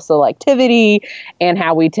amount of selectivity and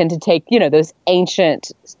how we tend to take, you know, those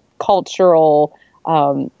ancient cultural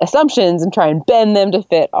assumptions and try and bend them to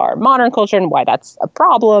fit our modern culture, and why that's a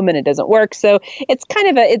problem and it doesn't work. So it's kind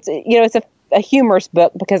of it's a humorous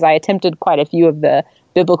book because I attempted quite a few of the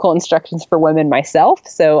biblical instructions for women myself.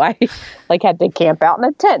 So I like had to camp out in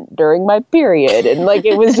a tent during my period, and like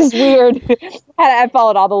it was just weird. I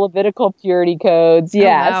followed all the Levitical purity codes.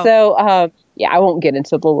 Yeah. Oh, wow. So I won't get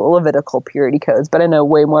into the Levitical purity codes, but I know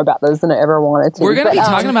way more about those than I ever wanted to. We're going to be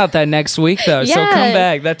talking about that next week, though. So come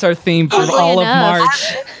back. That's our theme for all of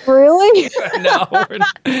March. Really? No. We're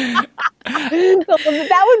not.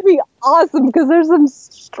 That would be awesome because there's some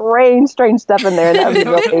strange stuff in there. That would be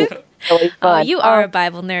really fun. Oh, you are a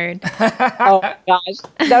Bible nerd. Oh my gosh.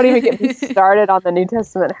 Don't even get me started on the New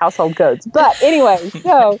Testament household codes. But anyway,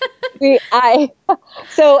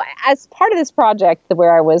 so as part of this project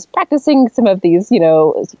where I was practicing some of these, you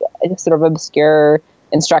know, sort of obscure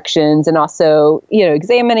instructions and also, you know,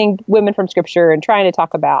 examining women from scripture and trying to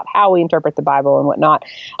talk about how we interpret the Bible and whatnot.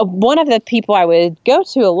 One of the people I would go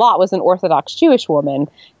to a lot was an Orthodox Jewish woman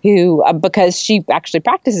who, because she actually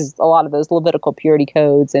practices a lot of those Levitical purity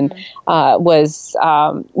codes and was,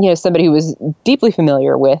 you know, somebody who was deeply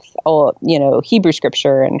familiar with, you know, Hebrew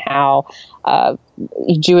scripture and how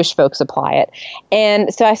Jewish folks apply it.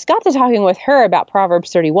 And so I got to talking with her about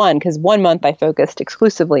Proverbs 31 because 1 month I focused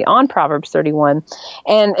exclusively on Proverbs 31.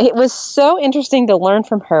 And it was so interesting to learn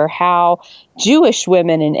from her how Jewish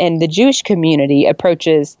women and the Jewish community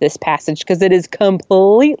approaches this passage, because it is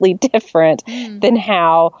completely different than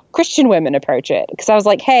how Christian women approach it. Because I was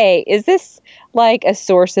like, hey, is this like a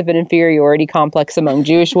source of an inferiority complex among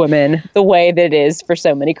Jewish women the way that it is for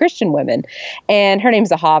so many Christian women? And her name's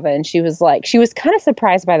Ahava, and she was kind of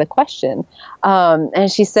surprised by the question.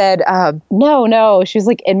 And she said, no. She was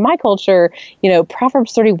like, in my culture, you know,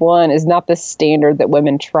 Proverbs 31 is not the standard that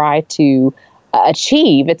women try to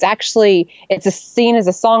achieve. It's seen as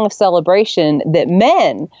a song of celebration that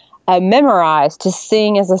men memorized to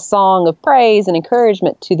sing as a song of praise and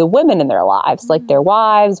encouragement to the women in their lives, like their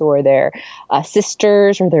wives or their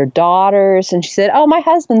sisters or their daughters. And she said, oh, my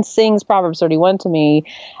husband sings Proverbs 31 to me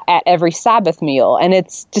at every Sabbath meal. And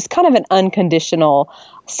it's just kind of an unconditional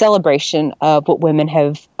celebration of what women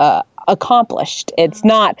have accomplished. It's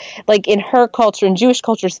not like in her culture, in Jewish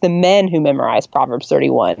culture, it's the men who memorize Proverbs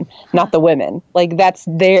 31, not the women. Like that's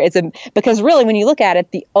there. Because really, when you look at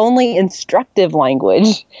it, the only instructive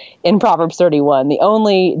language in Proverbs 31, the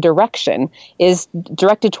only direction is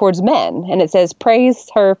directed towards men. And it says, praise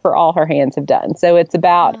her for all her hands have done. So it's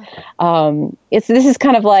about, this is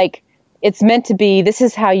kind of like, it's meant to be, this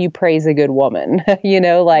is how you praise a good woman,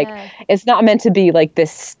 It's not meant to be like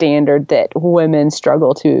this standard that women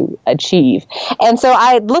struggle to achieve. And so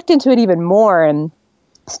I looked into it even more and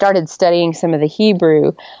started studying some of the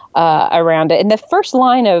Hebrew around it. And the first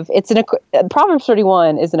line of Proverbs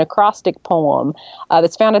 31 is an acrostic poem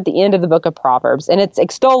that's found at the end of the book of Proverbs, and it's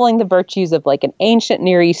extolling the virtues of like an ancient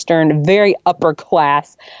Near Eastern, very upper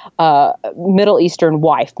class Middle Eastern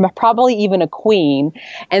wife, probably even a queen.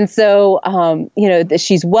 And so,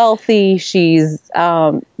 she's wealthy, she's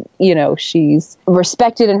she's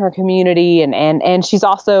respected in her community, and she's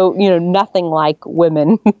also nothing like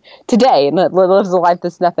women today, and lives a life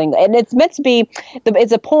that's nothing. And it's meant to be,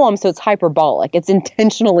 it's a poem, so it's hyperbolic. It's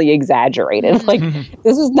intentionally exaggerated. Like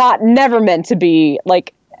this is never meant to be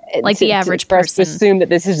like the average person. To assume that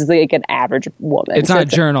this is like an average woman. It's not a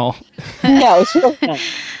journal. No, it's really not.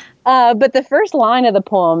 But the first line of the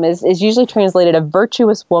poem is usually translated a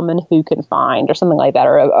virtuous woman who can find, or something like that,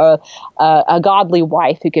 or a godly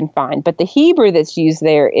wife who can find. But the Hebrew that's used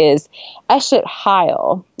there is Eshet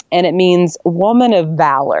Hayil, and it means woman of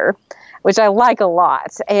valor, which I like a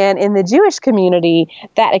lot. And in the Jewish community,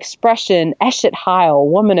 that expression, Eshet Hayil,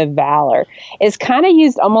 woman of valor, is kind of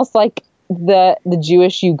used almost like the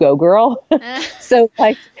Jewish you go girl. So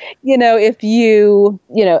like, if you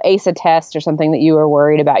ace a test or something that you were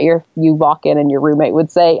worried about, you walk in and your roommate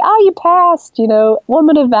would say, oh, you passed,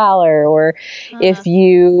 woman of valor. Or if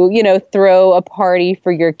you, throw a party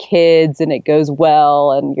for your kids and it goes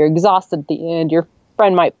well and you're exhausted at the end, your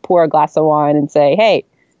friend might pour a glass of wine and say, hey,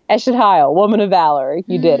 Eshet Hayil, woman of valor,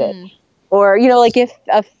 you did it. Or, like if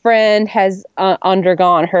a friend has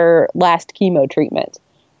undergone her last chemo treatment,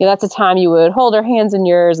 that's a time you would hold her hands in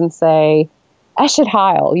yours and say, Eshet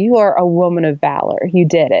Hayil, you are a woman of valor. You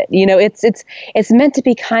did it. It's meant to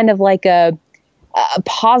be kind of like a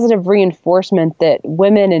positive reinforcement that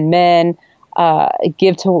women and men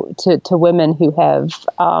give to women who have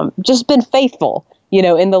just been faithful,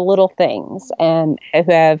 in the little things, and who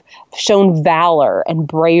have shown valor and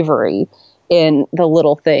bravery in the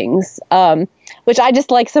little things, which I just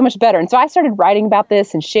like so much better. And so I started writing about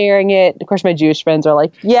this and sharing it. Of course, my Jewish friends are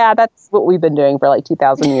like, yeah, that's what we've been doing for like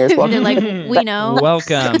 2,000 years. They're like, we know.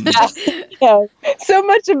 Welcome. So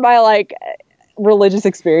much of my religious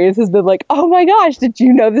experience has been like, oh my gosh, did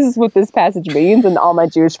you know this is what this passage means? And all my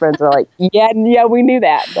Jewish friends are like, yeah, we knew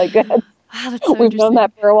that. Like, wow, that's so we've known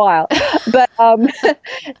that for a while. But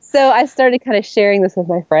so I started kind of sharing this with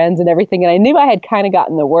my friends and everything. And I knew I had kind of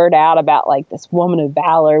gotten the word out about like this woman of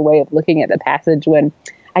valor way of looking at the passage when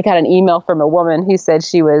I got an email from a woman who said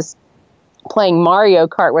she was playing Mario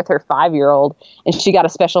Kart with her 5-year-old and she got a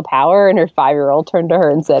special power, and her 5-year-old turned to her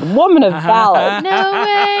and said, woman of valor. No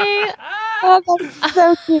way. Oh, that's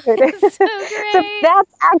so cute. That's so great. So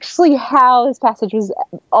that's actually how this passage was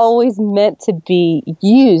always meant to be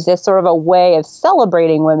used, as sort of a way of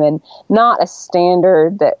celebrating women, not a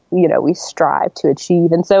standard that, we strive to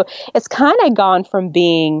achieve. And so it's kind of gone from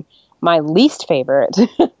being my least favorite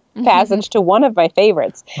passage to one of my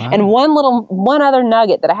favorites. Wow. And one other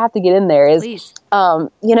nugget that I have to get in there is, in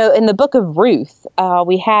the book of Ruth,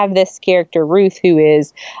 we have this character, Ruth, who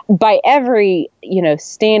is by every,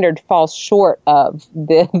 standard falls short of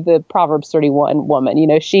the Proverbs 31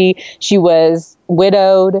 woman. She was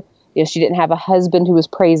widowed. She didn't have a husband who was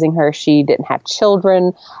praising her. She didn't have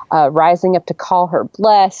children rising up to call her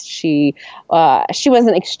blessed. She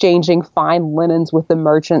wasn't exchanging fine linens with the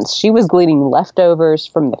merchants. She was gleaning leftovers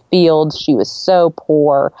from the fields. She was so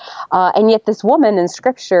poor. And yet this woman in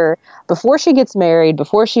Scripture, before she gets married,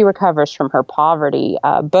 before she recovers from her poverty,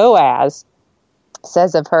 Boaz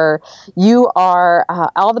says of her, you are,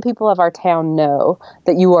 all the people of our town know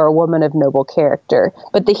that you are a woman of noble character.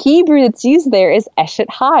 But the Hebrew that's used there is Eshet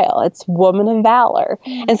Hayil. It's woman of valor.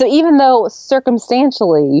 And so even though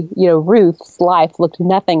circumstantially, Ruth's life looked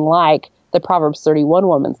nothing like the Proverbs 31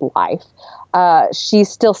 woman's life, she's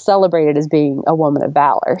still celebrated as being a woman of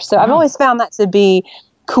valor. So I've always found that to be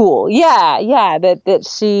cool. That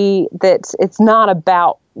it's not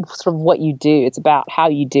about sort of what you do. It's about how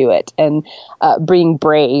you do it, and being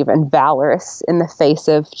brave and valorous in the face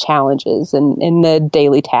of challenges and in the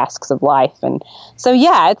daily tasks of life. And so,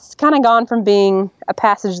 yeah, it's kind of gone from being a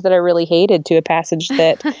passage that I really hated to a passage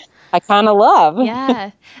that I kind of love.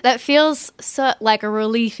 Yeah, that feels so like a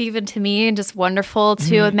relief even to me, and just wonderful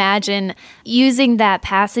to imagine using that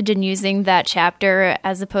passage and using that chapter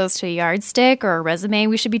as opposed to a yardstick or a resume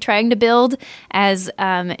we should be trying to build, as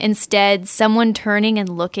instead someone turning and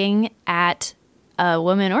looking at a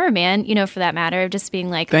woman or a man, for that matter, just being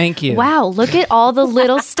like, thank you. Wow, look at all the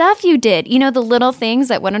little stuff you did. The little things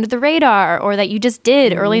that went under the radar or that you just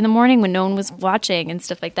did early in the morning when no one was watching and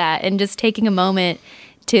stuff like that. And just taking a moment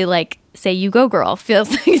to say, you go girl,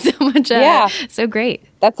 feels like so much, so great.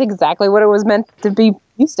 That's exactly what it was meant to be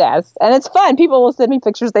used as. And it's fun. People will send me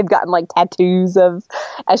pictures. They've gotten tattoos of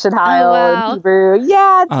Eshed Ha'il in Hebrew.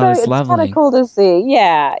 Yeah, it's kind of cool to see.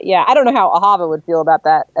 Yeah. I don't know how Ahava would feel about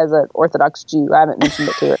that as an Orthodox Jew. I haven't mentioned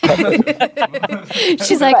it to her.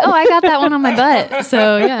 She's like, I got that one on my butt.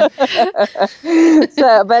 So, yeah.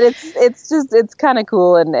 But it's kind of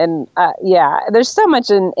cool. And there's so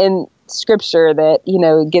much in Scripture that,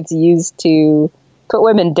 gets used to put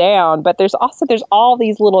women down, but there's all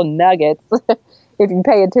these little nuggets, if you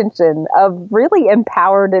pay attention, of really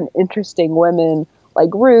empowered and interesting women like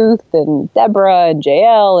Ruth and Deborah and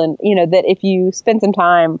Jael, and that if you spend some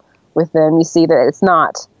time with them, you see that it's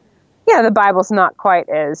not, the Bible's not quite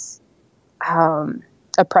as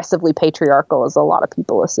oppressively patriarchal as a lot of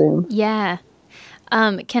people assume. Yeah.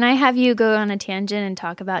 Can I have you go on a tangent and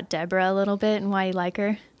talk about Deborah a little bit and why you like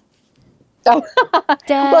her? Oh.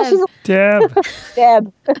 Deb. Well,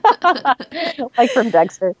 Deb. Like from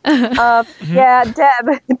Dexter. Yeah, Deb.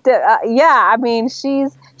 I mean, she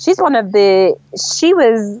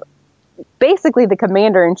was basically the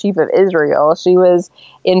commander-in-chief of Israel. She was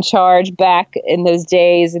in charge back in those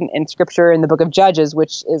days in Scripture in the book of Judges,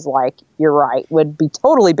 which is you're right, would be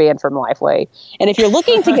totally banned from Lifeway. And if you're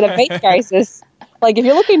looking to get a faith crisis,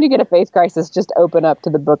 just open up to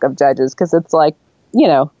the book of Judges, because it's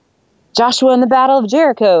Joshua in the Battle of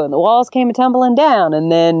Jericho, and the walls came a-tumbling down,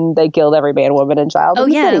 and then they killed every man, woman, and child. Oh,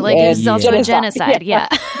 yeah, city. it was also a genocide, yeah.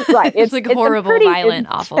 Right. It's horrible, violent,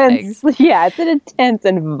 awful things. Yeah, it's an intense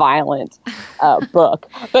and violent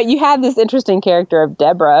book. But you have this interesting character of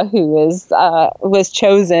Deborah, who was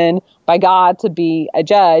chosen by God to be a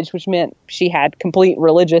judge, which meant she had complete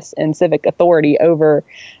religious and civic authority over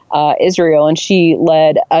Israel, and she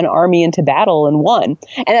led an army into battle and won.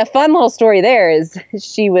 And a fun little story there is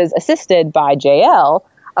she was assisted by Jael,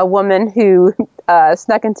 a woman who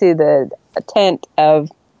snuck into the tent of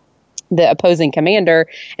the opposing commander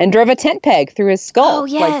and drove a tent peg through his skull. Oh,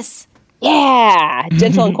 yes.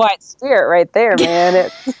 Gentle and quiet spirit right there,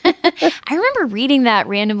 man. I remember reading that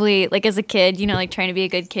randomly, as a kid, trying to be a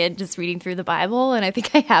good kid, just reading through the Bible. And I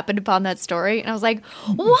think I happened upon that story. And I was like,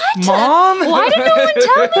 what? Mom? Why did no one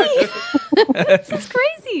tell me? This is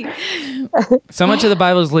crazy. So much of the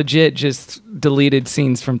Bible is legit, just deleted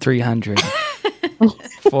scenes from 300.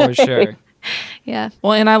 For sure. Yeah.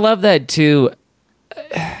 Well, and I love that too,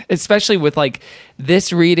 especially with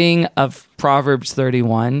this reading of Proverbs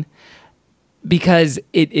 31. Because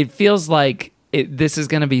it feels like this is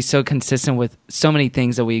going to be so consistent with so many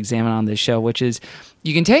things that we examine on this show, which is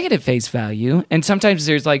you can take it at face value, and sometimes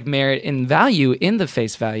there's merit and value in the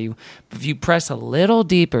face value. But if you press a little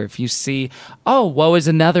deeper, if you see, what was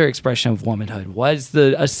another expression of womanhood? Was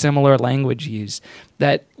a similar language used?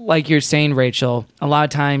 That, like you're saying, Rachel, a lot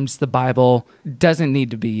of times the Bible doesn't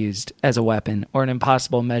need to be used as a weapon or an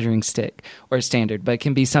impossible measuring stick or a standard, but it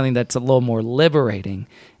can be something that's a little more liberating,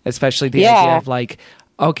 especially the idea of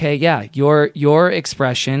okay, yeah, your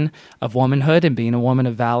expression of womanhood and being a woman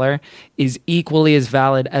of valor is equally as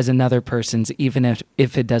valid as another person's, even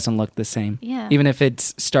if it doesn't look the same. Yeah. Even if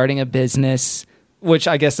it's starting a business, which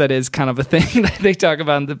I guess that is kind of a thing that they talk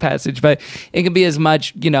about in the passage, but it can be as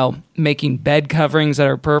much, making bed coverings that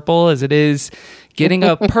are purple as it is getting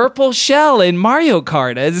a purple shell in Mario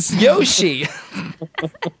Kart as Yoshi.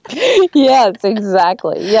 Yes,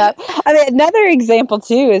 exactly. Yeah. I mean, another example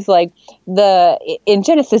too is in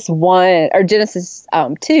Genesis 1 or Genesis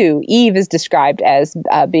 2, Eve is described as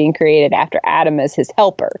being created after Adam as his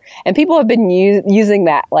helper. And people have been using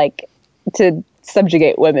that to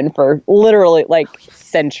subjugate women for literally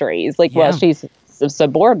centuries. She's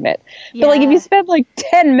subordinate. Yeah. But if you spend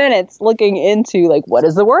 10 minutes looking into what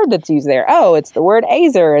is the word that's used there? Oh, it's the word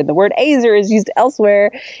azer, and the word azer is used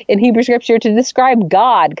elsewhere in Hebrew scripture to describe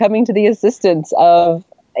God coming to the assistance of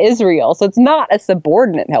Israel. So it's not a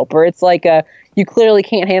subordinate helper. It's like you clearly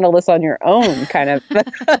can't handle this on your own kind of.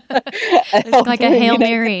 It's like a Hail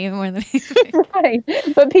Mary more than right.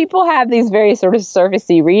 But people have these very sort of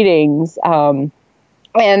surfacey readings.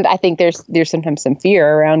 And I think there's sometimes some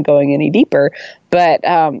fear around going any deeper. But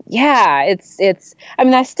it's. I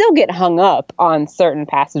mean, I still get hung up on certain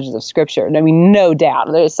passages of Scripture. I mean, no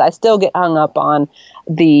doubt. I still get hung up on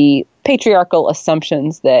the patriarchal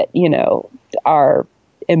assumptions that are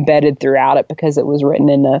embedded throughout it because it was written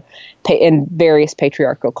in various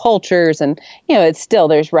patriarchal cultures, and it's still,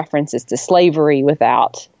 there's references to slavery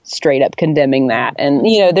without straight up condemning that, and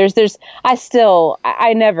I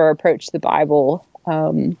never approach the Bible.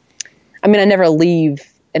 I never leave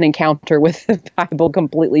an encounter with the Bible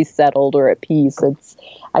completely settled or at peace.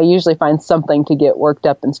 I usually find something to get worked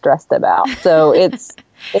up and stressed about. So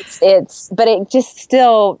but it just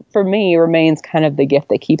still, for me, remains kind of the gift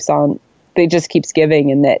that just keeps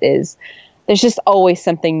giving. And there's just always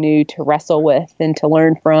something new to wrestle with and to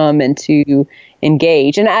learn from and to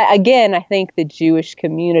engage. And I think the Jewish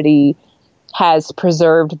community has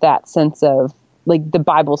preserved that sense of, like, the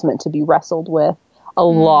Bible's meant to be wrestled with a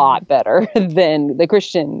lot better than the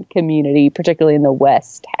Christian community, particularly in the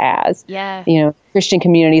West, has. Yeah. Christian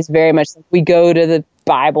community is very much like, we go to the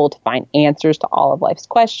Bible to find answers to all of life's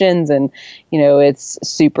questions, and it's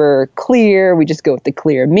super clear. We just go with the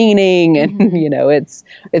clear meaning, and it's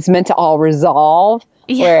meant to all resolve.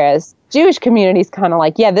 Yeah. Whereas Jewish community is kind of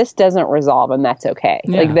like, this doesn't resolve, and that's okay.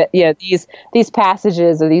 Yeah. Like that, these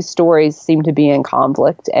passages or these stories seem to be in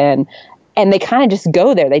conflict, and they kind of just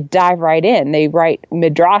go there. They dive right in. They write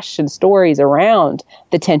midrash and stories around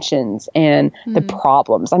the tensions and the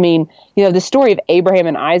problems. I mean, the story of Abraham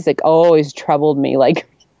and Isaac always troubled me. Like,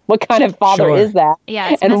 what kind of father is that?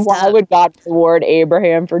 Yeah, and why would God reward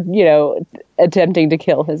Abraham for, attempting to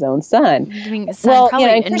kill his own son?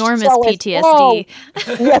 Probably enormous PTSD.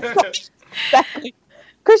 Exactly.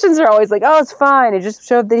 Christians are always like, oh, it's fine. It just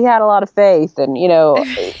showed that he had a lot of faith. And, I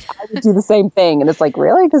would do the same thing. And it's like,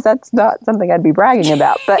 really? Because that's not something I'd be bragging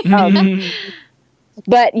about. But,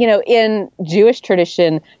 in Jewish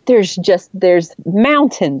tradition, there's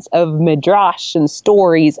mountains of midrash and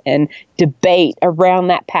stories and debate around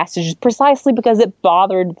that passage precisely because it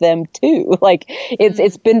bothered them too. Like,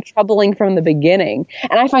 it's been troubling from the beginning.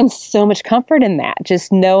 And I find so much comfort in that,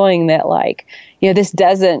 just knowing that, like, this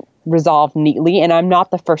doesn't resolve neatly, and I'm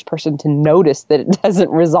not the first person to notice that it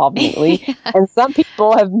doesn't resolve neatly. And some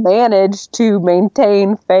people have managed to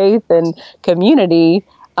maintain faith and community,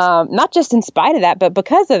 not just in spite of that, but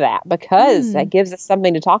because of that, because that gives us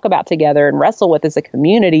something to talk about together and wrestle with as a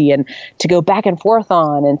community and to go back and forth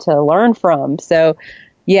on and to learn from. So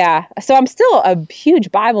I'm still a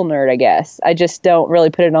huge Bible nerd, I guess. I just don't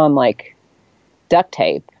really put it on like duct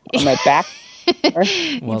tape on my back.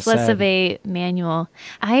 It's less of a manual.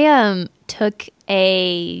 I took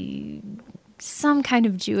some kind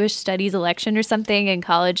of Jewish studies election or something in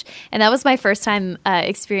college, and that was my first time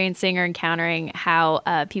experiencing or encountering how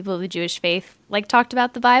people of the Jewish faith talked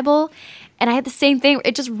about the Bible. And I had the same thing.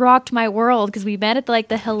 It just rocked my world because we met at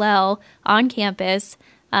the Hillel on campus.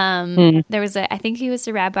 There was I think he was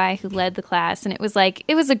the rabbi who led the class, and it was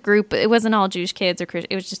a group. It wasn't all Jewish kids or Christian.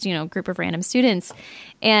 It was just, a group of random students.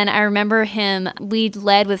 And I remember we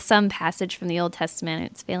led with some passage from the Old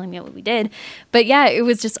Testament. It's failing me at what we did. But yeah, it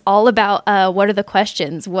was just all about, what are the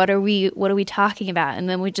questions? What are we talking about? And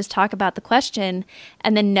then we just talk about the question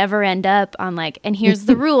and then never end up on and here's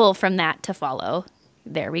the rule from that to follow.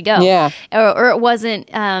 There we go. Yeah. Or it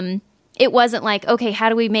wasn't, it wasn't like, okay, how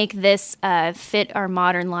do we make this fit our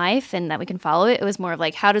modern life and that we can follow it? It was more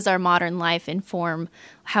of how does our modern life inform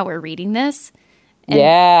how we're reading this?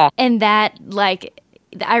 And that,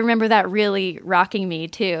 I remember that really rocking me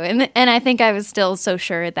too. And I think I was still so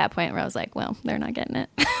sure at that point where I was like, well, they're not getting it.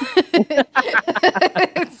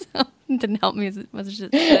 So it didn't help me as much as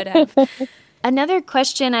it should have. Another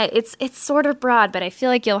question, it's sort of broad, but I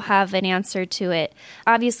feel like you'll have an answer to it.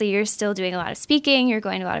 Obviously, you're still doing a lot of speaking. You're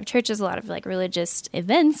going to a lot of churches, a lot of religious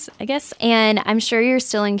events, I guess. And I'm sure you're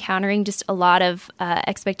still encountering just a lot of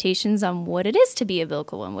expectations on what it is to be a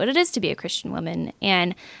biblical woman, what it is to be a Christian woman.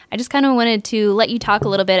 And I just kind of wanted to let you talk a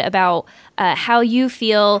little bit about how you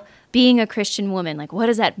feel being a Christian woman. What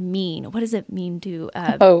does that mean? What does it mean to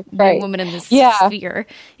be a woman in this sphere,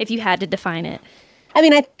 if you had to define it? I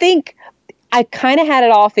mean, I think I kind of had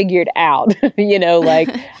it all figured out,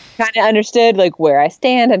 kind of understood where I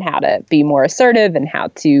stand and how to be more assertive and how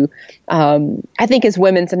to, I think as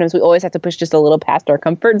women, sometimes we always have to push just a little past our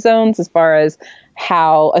comfort zones as far as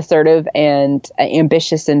how assertive and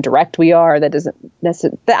ambitious and direct we are. That doesn't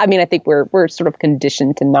necessarily, I think we're sort of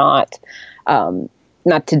conditioned to not,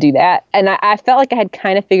 not to do that. And I felt like I had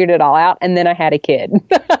kind of figured it all out. And then I had a kid.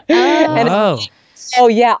 Oh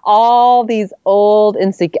yeah, all these old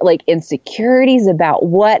insecurities about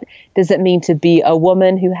what does it mean to be a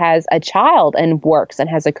woman who has a child and works and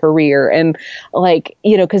has a career, and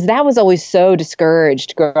because that was always so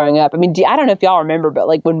discouraged growing up. I mean, I don't know if y'all remember, but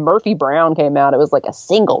like when Murphy Brown came out, it was like a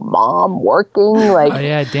single mom working. Like, oh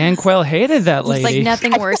yeah, Dan Quayle hated that lady. It's like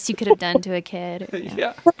nothing worse you could have done to a kid.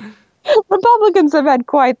 Yeah. Republicans have had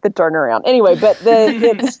quite the turnaround. Anyway, but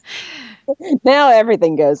now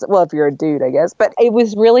everything goes, well, if you're a dude, I guess. But it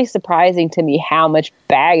was really surprising to me how much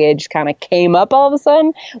baggage kind of came up all of a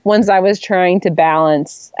sudden once I was trying to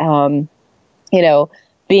balance,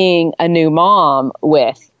 being a new mom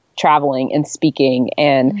with traveling and speaking.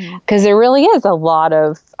 And because there really is a lot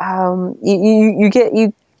of, you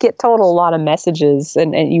get told a lot of messages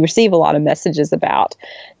and you receive a lot of messages about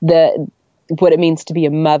what it means to be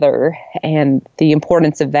a mother and the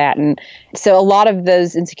importance of that. And so a lot of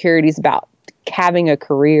those insecurities about having a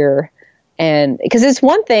career, and because it's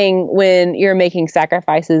one thing when you're making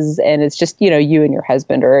sacrifices and it's just, you and your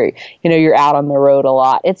husband, or, you're out on the road a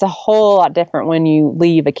lot. It's a whole lot different when you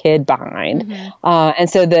leave a kid behind. And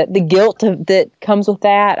so the guilt that comes with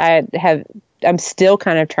that, I'm still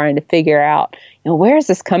kind of trying to figure out, where is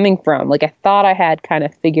this coming from? Like, I thought I had kind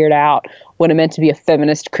of figured out what it meant to be a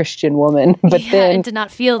feminist Christian woman, but then and to not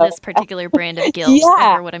feel this particular brand of guilt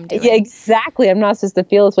over what I'm doing. Yeah, exactly. I'm not supposed to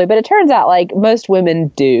feel this way, but it turns out like most women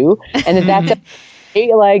do, and that's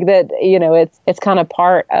like that. It's kind of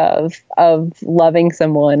part of loving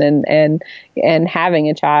someone and having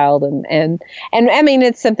a child, and I mean,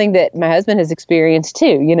 it's something that my husband has experienced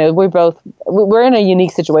too. We're in a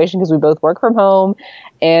unique situation because we both work from home,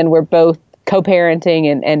 and we're both co-parenting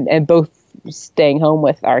and both staying home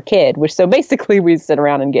with our kid, which so basically we sit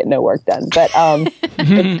around and get no work done. But I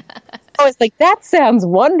was like, that sounds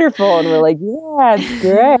wonderful, and we're like, yeah, it's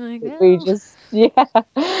great. We just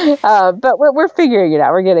but we're figuring it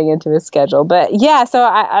out. We're getting into a schedule. But yeah, so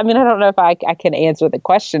I mean, I don't know if I can answer the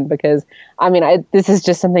question, because I mean, this is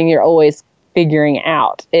just something you're always figuring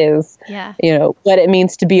out is, what it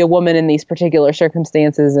means to be a woman in these particular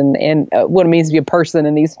circumstances, and what it means to be a person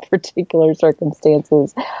in these particular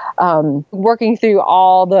circumstances. Working through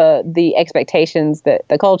all the expectations that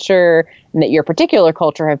the culture and that your particular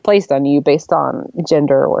culture have placed on you based on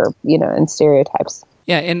gender or, and stereotypes.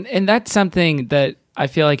 Yeah. And that's something that I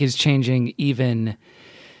feel like is changing even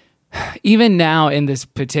now in this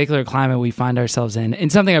particular climate we find ourselves in,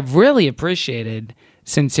 and something I've really appreciated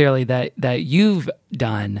sincerely that you've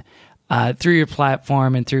done through your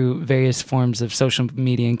platform and through various forms of social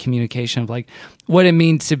media and communication, of like what it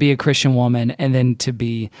means to be a Christian woman and then to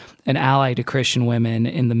be an ally to Christian women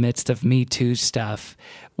in the midst of Me Too stuff,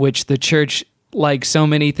 which the church, like so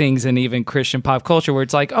many things in even Christian pop culture, where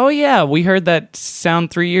it's like, oh yeah, we heard that sound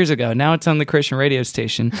 3 years ago. Now it's on the Christian radio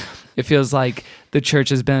station. It feels like the church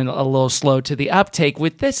has been a little slow to the uptake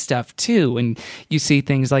with this stuff too. And you see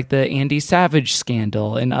things like the Andy Savage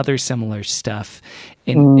scandal and other similar stuff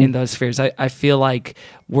in those spheres. I feel like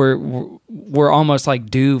we're almost like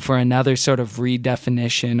due for another sort of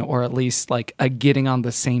redefinition, or at least like a getting on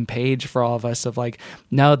the same page for all of us of like,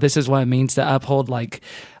 no, this is what it means to uphold like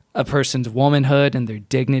a person's womanhood and their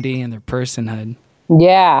dignity and their personhood.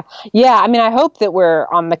 Yeah. I mean, I hope that we're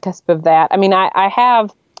on the cusp of that. I mean, I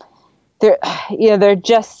have there are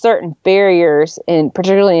just certain barriers,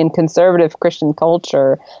 particularly in conservative Christian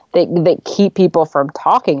culture, that keep people from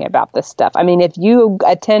talking about this stuff. I mean, if you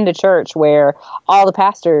attend a church where all the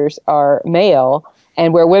pastors are male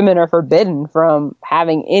and where women are forbidden from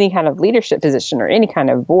having any kind of leadership position or any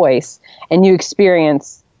kind of voice, and you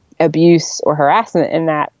experience abuse or harassment in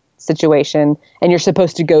that situation, and you're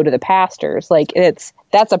supposed to go to the pastors, like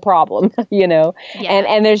that's a problem,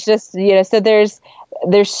 and there's just, so there's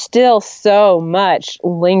still so much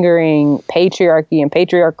lingering patriarchy and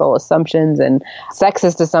patriarchal assumptions and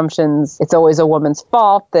sexist assumptions. It's always a woman's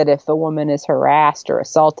fault that if a woman is harassed or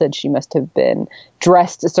assaulted, she must have been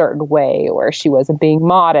dressed a certain way, or she wasn't being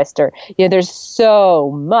modest, or, there's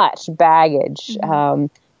so much baggage,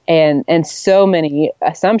 and so many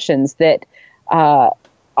assumptions that,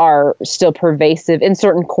 are still pervasive in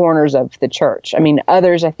certain corners of the church. I mean,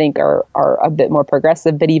 others I think are a bit more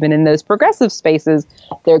progressive, but even in those progressive spaces,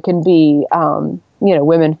 there can be,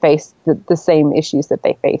 women face the same issues that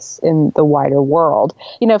they face in the wider world.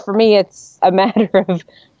 For me, it's a matter of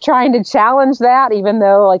trying to challenge that, even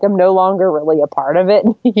though like I'm no longer really a part of it,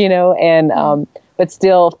 but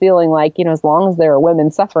still feeling like, as long as there are women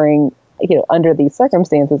suffering, under these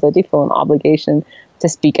circumstances, I do feel an obligation to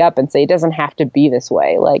speak up and say it doesn't have to be this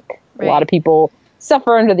way. Like a lot of people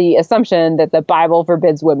suffer under the assumption that the Bible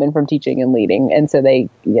forbids women from teaching and leading. And so they,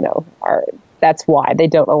 that's why they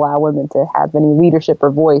don't allow women to have any leadership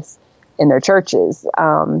or voice in their churches.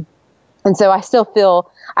 And so I still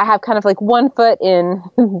feel I have kind of like one foot in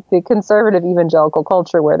the conservative evangelical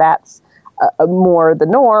culture where that's more the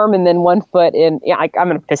norm, and then one foot in,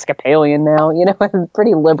 I'm an Episcopalian now, a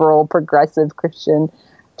pretty liberal, progressive Christian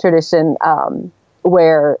tradition,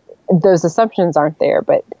 where those assumptions aren't there,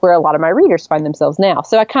 but where a lot of my readers find themselves now.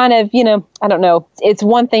 So I kind of, I don't know, it's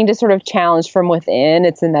one thing to sort of challenge from within,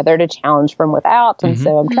 it's another to challenge from without. And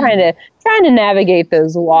so I'm trying to navigate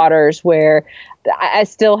those waters where I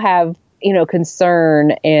still have,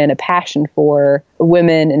 concern and a passion for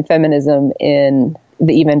women and feminism in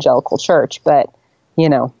the evangelical church. But,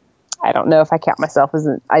 I don't know if I count myself as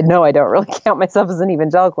I know I don't really count myself as an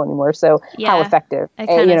evangelical anymore. So how effective,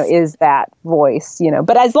 is that voice,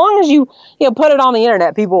 But as long as you put it on the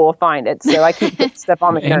internet, people will find it. So I keep putting stuff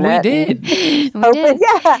on the internet. We did.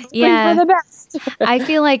 Yeah. For the best. I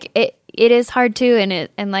feel like it is hard too.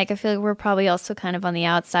 And I feel like we're probably also kind of on the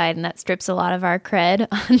outside, and that strips a lot of our cred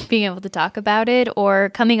on being able to talk about it, or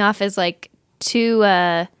coming off as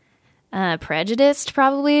too, prejudiced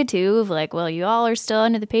probably too, of well, you all are still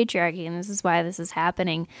under the patriarchy and this is why this is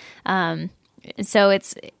happening. So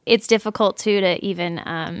it's difficult to even,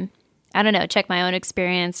 I don't know, check my own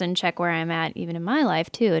experience and check where I'm at even in my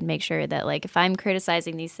life too, and make sure that if I'm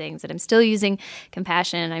criticizing these things, that I'm still using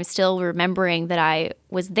compassion, and I'm still remembering that I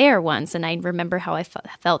was there once and I remember how I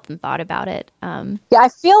felt and thought about it. I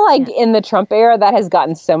feel like in the Trump era, that has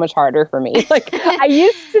gotten so much harder for me. I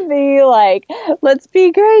used to be let's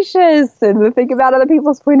be gracious and think about other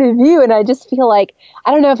people's point of view. And I just feel I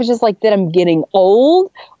don't know if it's just that I'm getting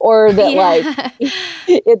old, or that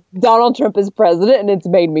Donald Trump is president and it's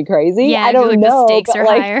made me crazy. Yeah, I don't know. The stakes are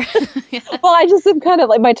higher. Well, I just am kind of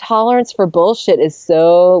my tolerance for bullshit is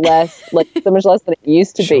so so much less than it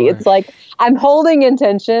used to be. It's I'm holding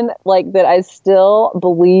intention that I still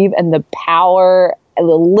believe in the power, the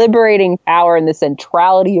liberating power, and the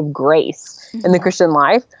centrality of grace in the Christian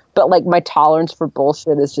life. But my tolerance for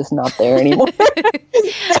bullshit is just not there anymore.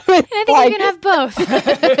 I think you can have both.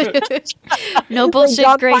 No bullshit,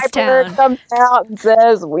 John Grace Piper Town. comes out and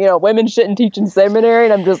says, women shouldn't teach in seminary,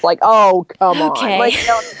 and I'm just oh, come on.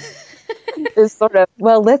 This sort of,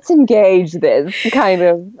 let's engage this kind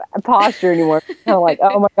of posture anymore. Kind of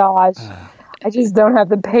oh my gosh, I just don't have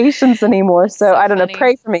the patience anymore. So I don't know.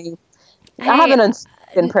 Pray for me. I have an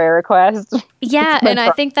unspoken prayer request. Yeah, and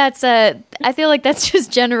I think that's I feel like that's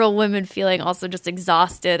just general women feeling also just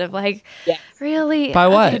exhausted of really? By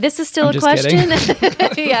what? Okay, this is still a question?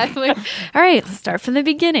 Yeah. All right, let's start from the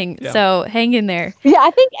beginning. Yeah. So hang in there. Yeah,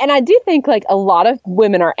 I do think a lot of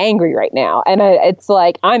women are angry right now. And it's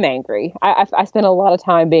I'm angry. I spend a lot of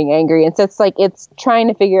time being angry. And so it's trying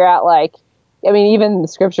to figure out even the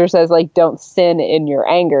scripture says don't sin in your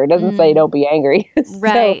anger. It doesn't say don't be angry.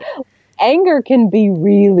 Right. So, anger can be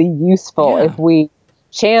really useful if we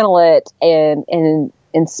channel it in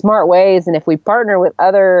smart ways, and if we partner with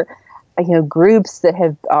other groups that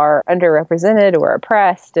are underrepresented or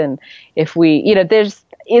oppressed, and if we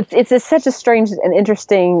it's such a strange and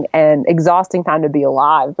interesting and exhausting time to be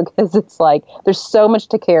alive, because it's there's so much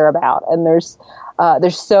to care about, and there's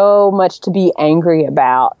so much to be angry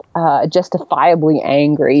about, justifiably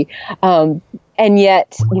angry. And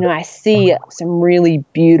yet, I see some really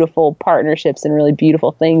beautiful partnerships and really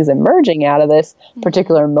beautiful things emerging out of this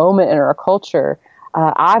particular moment in our culture.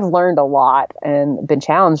 I've learned a lot and been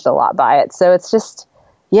challenged a lot by it. So it's just,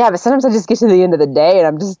 but sometimes I just get to the end of the day and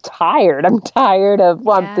I'm just tired. I'm tired of,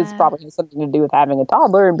 this probably has something to do with having a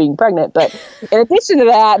toddler and being pregnant. But in addition to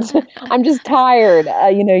that, I'm just tired.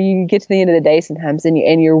 You get to the end of the day sometimes and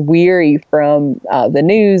you're weary from the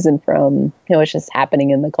news and from, what's just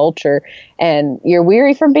happening in the culture. And you're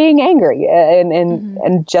weary from being angry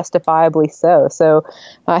and justifiably so. So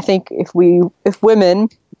I think if women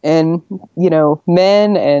and,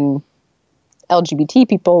 men and LGBT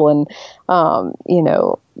people and,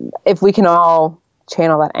 if we can all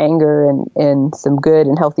channel that anger in some good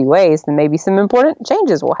and healthy ways, then maybe some important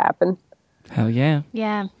changes will happen. Hell yeah.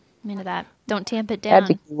 Yeah, I'm into that. Don't tamp it down.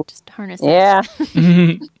 Cool. Just harness it. Yeah.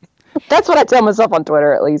 That's what I tell myself on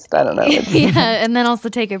Twitter, at least. I don't know. Yeah, and then also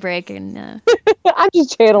take a break. And I'm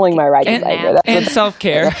just channeling my righteous anger. And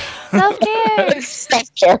self-care. Self-care.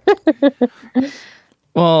 Self-care.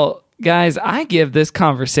 Well, guys, I give this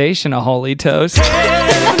conversation a holy toast.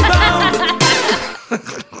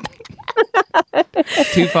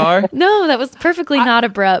 Too far? No, that was perfectly not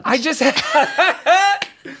abrupt. I just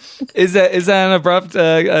Is that an abrupt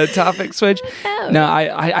topic switch? No,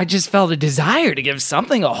 I just felt a desire to give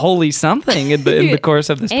something a holy something in the course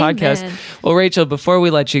of this podcast. Well, Rachel, before we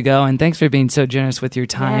let you go, and thanks for being so generous with your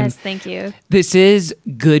time. Yes, thank you. This is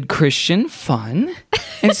good Christian fun,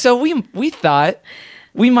 and so we thought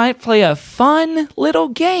we might play a fun little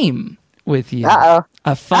game with you. Uh-oh.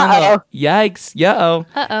 A fun little, yikes,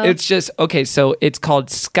 Uh-oh. It's just, okay, so it's called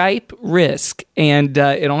Skype Risk, and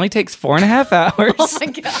it only takes 4.5 hours. Oh my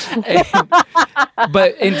God.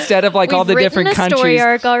 But instead of like all the different We've written a countries. story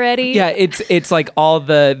arc already. Yeah, it's like all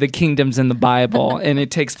the kingdoms in the Bible, and it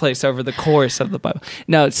takes place over the course of the Bible.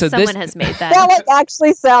 No, so Someone has made that. That like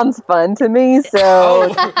actually sounds fun to me.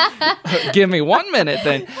 So give me 1 minute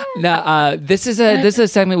then. Now, this is a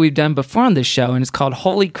segment we've done before on this show, and it's called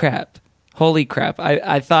Holy Crap. Holy crap.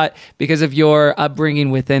 I thought because of your upbringing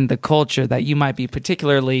within the culture that you might be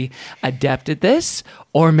particularly adept at this,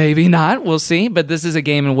 or maybe not. We'll see. But this is a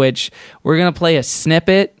game in which we're going to play a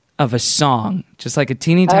snippet of a song, just like a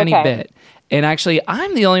teeny tiny bit. And actually,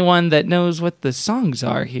 I'm the only one that knows what the songs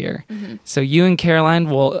are here. Mm-hmm. So you and Caroline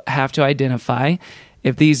will have to identify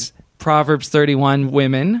if these Proverbs 31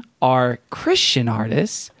 women are Christian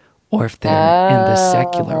artists or if they're in the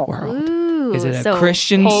secular world. Ooh, is it a so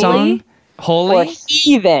Christian holy? song? Holy? or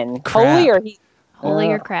heathen. Crap. Holy or heathen? Holy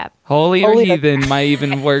or crap? Holy or Holy or- heathen might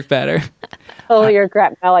even work better. Holy or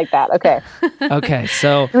crap. I like that. Okay. Okay,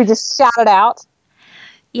 so Can we just shout it out?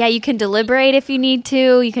 Yeah, you can deliberate if you need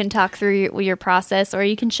to. You can talk through your process, or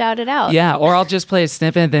you can shout it out. yeah, or I'll just play a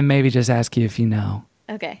snippet and then maybe just ask you if you know.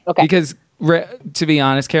 Okay. Okay. Because to be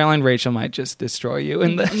honest, Caroline, Rachel might just destroy you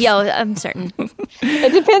in the. Yo, I'm certain.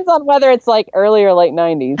 It depends on whether it's like early or late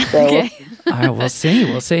 90s. So Okay. All right, we'll see.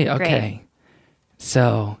 We'll see. Okay.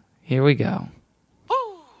 So here we go.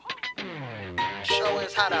 Show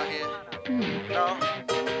is hot out here. No,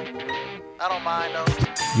 I don't mind though.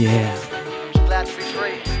 Yeah. Just glad to be free.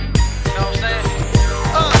 You know what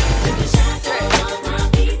I'm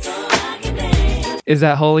saying? Is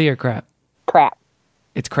that holy or crap? crap.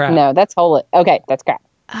 It's crap. No, that's holy. Okay, that's crap.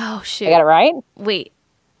 Oh, shoot. I got it right? Wait,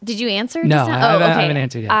 did you answer? No, just now? I haven't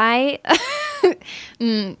answered yet.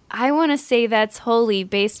 I want to say that's holy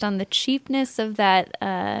based on the cheapness of that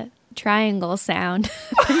triangle sound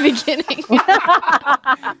at the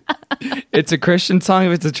beginning. It's a Christian song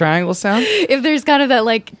if it's a triangle sound? If there's kind of that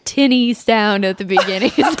like tinny sound at the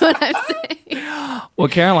beginning is what I'm saying. Well,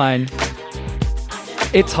 Caroline,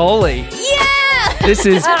 it's holy. Yeah! This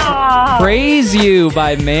is Praise You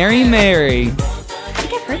by Mary Mary. I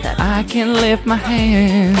think I've heard that. I can lift my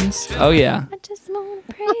hands. Oh, yeah. I just want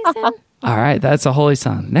to praise him. All right, that's a holy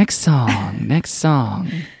song. Next song. Next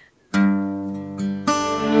song.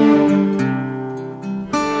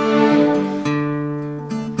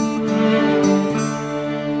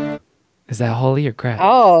 Is that holy or crap?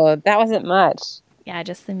 Oh, that wasn't much. Yeah,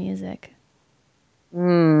 just the music.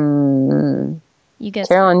 Hmm. You guess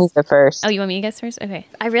Carolyn, you first. go first. Oh, you want me to guess first? Okay.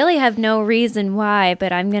 I really have no reason why,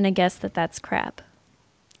 but I'm going to guess that that's crap.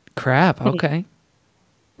 Crap, okay.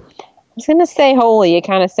 I was gonna say holy. It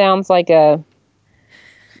kind of sounds like the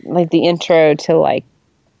intro to like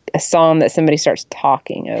a song that somebody starts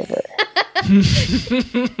talking over.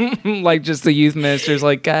 Like just the youth ministers,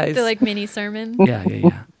 like, guys. They're like mini sermons. Yeah.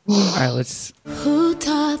 All right, let's. Who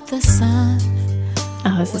taught the sun?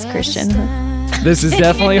 Oh, this is Christian. This is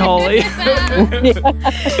definitely holy. Rachel,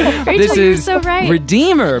 This you're is so right.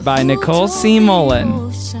 Redeemer by Nicole C.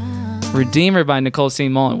 Mullen. Redeemer by Nicole C.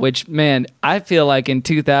 Mullen, which, man, I feel like in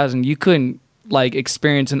 2000 you couldn't like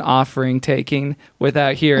experience an offering taking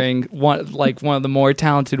without hearing one of the more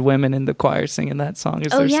talented women in the choir singing that song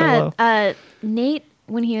as Oh their yeah, solo. Nate,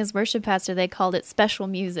 when he was worship pastor, they called it special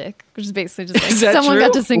music, which is basically just like Is that someone true?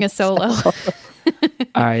 got to sing a solo.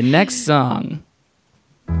 All right, next song.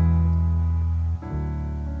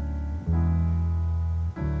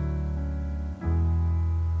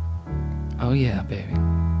 Oh yeah, baby.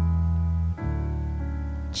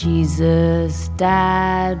 Jesus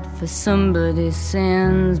died for somebody's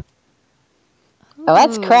sins. Oh,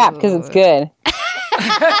 that's crap because it's good.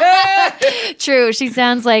 True, she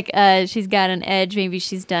sounds like she's got an edge. Maybe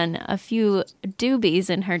she's done a few doobies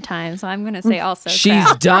in her time, so I'm going to say also She's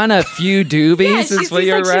crap. done a few doobies. Yeah, is what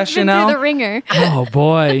your she's been rationale? through the ringer. Oh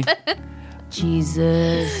boy.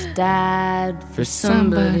 Jesus died for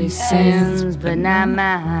somebody's sins, but not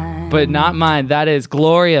mine. But not mine. That is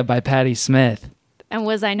Gloria by Patti Smith. And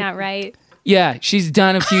was I not right? Yeah, she's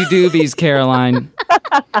done a few doobies, Caroline.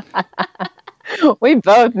 We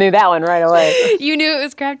both knew that one right away. You knew it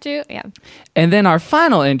was crap too? Yeah. And then our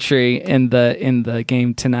final entry in the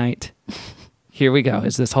game tonight. Here we go.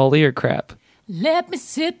 Is this holy or crap? Let me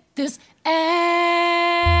sit this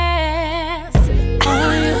ass.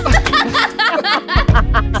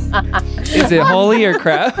 Is it holy or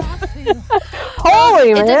crap?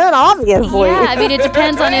 Holy, man, obviously. Yeah, I mean, it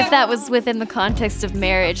depends on if that was within the context of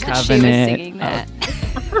marriage that she was Covenant. singing that.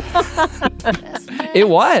 It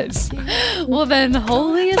was. Well, then,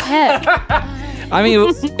 holy as heck. I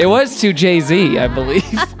mean, it was to Jay-Z, I believe.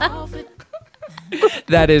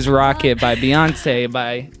 That is Rocket by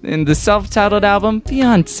Beyonce in the self-titled album,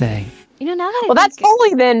 Beyonce. You know, now that I Well, that's think,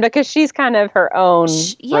 holy then, because she's kind of her own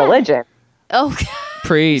yeah. religion. oh,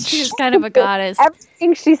 Preach. she's kind of a goddess.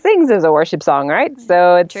 Everything she sings is a worship song, right?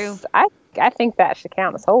 So it's True. I think that should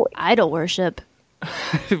count as holy. Idol worship.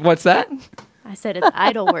 What's that? I said it's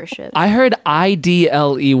idol worship. I heard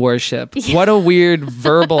IDLE worship. What a weird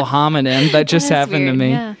verbal homonym that just That is happened to weird,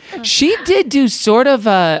 me. yeah. She did do sort of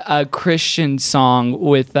a Christian song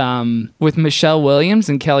with Michelle Williams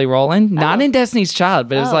and Kelly Rowland. Not in Destiny's Child,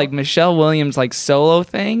 but it was Oh. like Michelle Williams like solo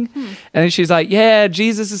thing. And then she's like, "Yeah,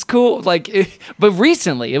 Jesus is cool." But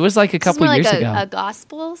recently, it was like a It's couple more like years ago. a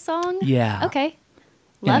gospel song? Yeah. Okay.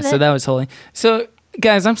 Yeah, Love it. so that was holy. So,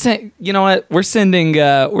 guys, I'm saying, you know what? We're sending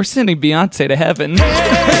Beyonce to heaven.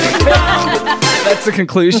 That's the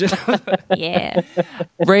conclusion. Yeah.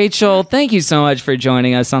 Rachel, thank you so much for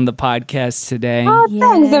joining us on the podcast today. Oh,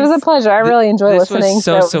 thanks. It was a pleasure. I really enjoy this was listening.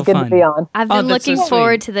 so it was good fun. to be on. I've Oh, been that's so looking sweet.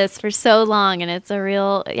 forward to this for so long, and it's a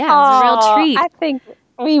real, it's a real treat. I think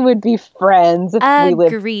we would be friends if we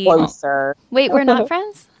lived Agreed. closer. Wait, we're not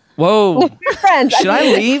friends? Whoa. We're friends. Should I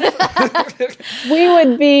leave? We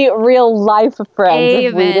would be real life friends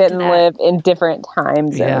if we Amen to didn't that. live in different time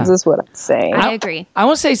zones, Yeah. is what I'm saying. I agree. I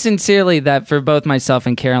will say sincerely that for both myself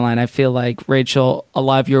and Caroline, I feel like, Rachel, a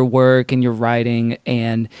lot of your work and your writing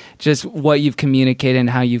and just what you've communicated and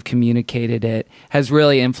how you've communicated it has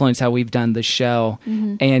really influenced how we've done the show.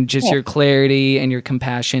 And just your clarity and your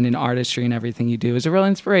compassion and artistry and everything you do is a real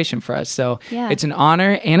inspiration for us. So Yeah. it's an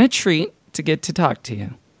honor and a treat to get to talk to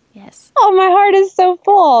you. Yes. Oh, my heart is so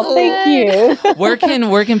full. Thank you. Where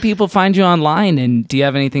can people find you online, and do you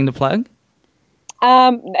have anything to plug?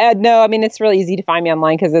 No, I mean, it's really easy to find me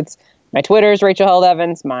online because it's my Twitter is Rachel Held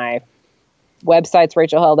Evans. My website's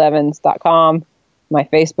rachelheldevans.com. My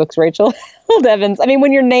Facebook's Rachel Held Evans. I mean,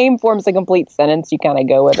 when your name forms a complete sentence, you kind of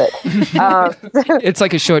go with it. It's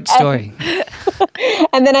like a short story.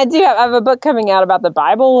 And then I have a book coming out about the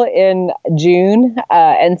Bible in June.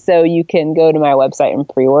 And so you can go to my website and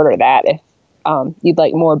pre-order that if you'd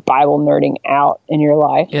like more Bible nerding out in your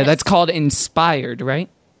life. Yeah, that's called Inspired, right?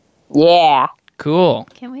 Yeah. Cool.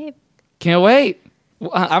 Can't wait. Can't wait.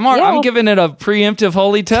 I'm giving it a preemptive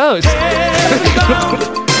holy toast.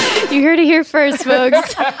 You heard it here first,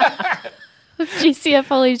 folks. GCF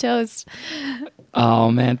Holy Toast. Oh,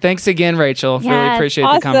 man. Thanks again, Rachel. Really Yeah, appreciate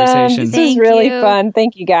Awesome. the conversation. This Thank was really you. fun.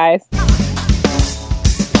 Thank you, guys.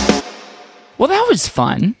 Well, that was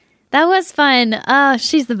fun. That was fun.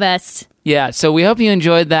 She's the best. Yeah, so we hope you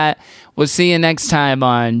enjoyed that. We'll see you next time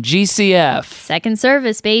on GCF. Second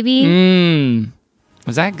service, baby.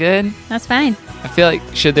 Was that good? That's fine. I feel like,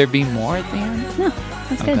 should there be more at the end? No,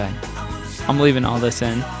 that's good. Okay. I'm leaving all this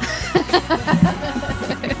in.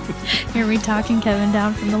 Hear me talking Kevin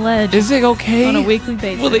down from the ledge Is it okay? on a weekly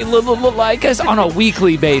basis. Will they look like us on a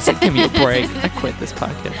weekly basis? Give me a break. I quit this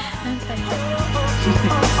podcast. That's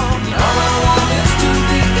fine.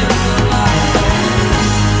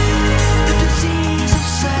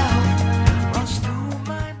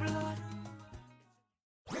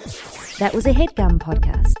 That was a HeadGum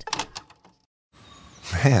podcast.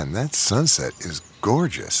 Man, that sunset is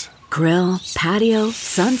gorgeous. Grill, patio,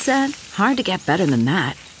 sunset. Hard to get better than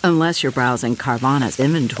that. Unless you're browsing Carvana's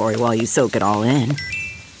inventory while you soak it all in.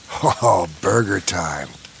 Oh, burger time.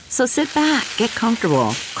 So sit back, get comfortable.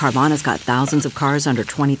 Carvana's got thousands of cars under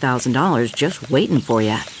 $20,000 just waiting for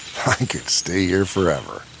you. I could stay here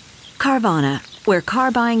forever. Carvana, where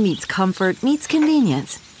car buying meets comfort meets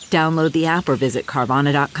convenience. Download the app or visit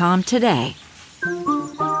Carvana.com today.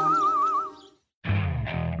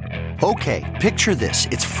 Okay, picture this.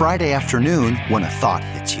 It's Friday afternoon when a thought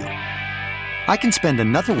hits you. I can spend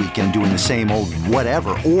another weekend doing the same old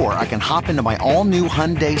whatever, or I can hop into my all-new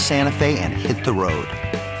Hyundai Santa Fe and hit the road.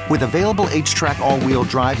 With available H-Track all-wheel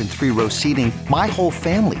drive and 3-row seating, my whole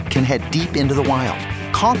family can head deep into the wild.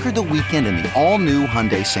 Conquer the weekend in the all-new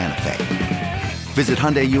Hyundai Santa Fe. Visit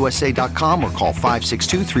HyundaiUSA.com or call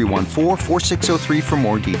 562-314-4603 for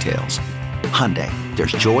more details. Hyundai,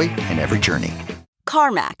 there's joy in every journey.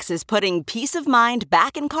 CarMax is putting peace of mind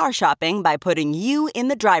back in car shopping by putting you in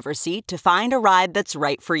the driver's seat to find a ride that's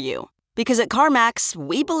right for you. Because at CarMax,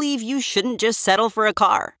 we believe you shouldn't just settle for a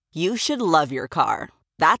car. You should love your car.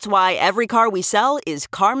 That's why every car we sell is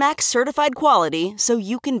CarMax certified quality, so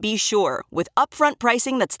you can be sure with upfront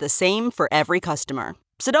pricing that's the same for every customer.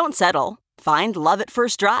 So don't settle. Find love at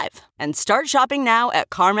first drive and start shopping now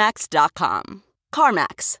at CarMax.com.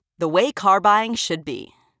 CarMax, the way car buying should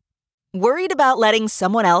be. Worried about letting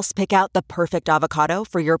someone else pick out the perfect avocado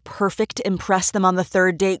for your perfect impress them on the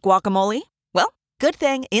third date guacamole? Well, good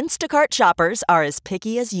thing Instacart shoppers are as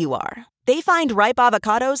picky as you are. They find ripe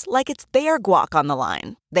avocados like it's their guac on the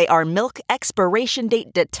line. They are milk expiration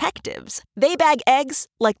date detectives. They bag eggs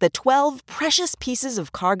like the 12 precious pieces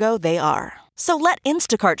of cargo they are. So let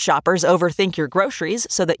Instacart shoppers overthink your groceries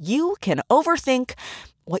so that you can overthink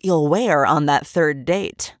what you'll wear on that third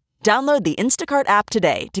date. Download the Instacart app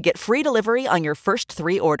today to get free delivery on your first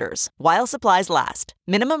 3 orders while supplies last.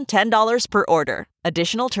 Minimum $10 per order.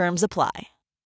 Additional terms apply.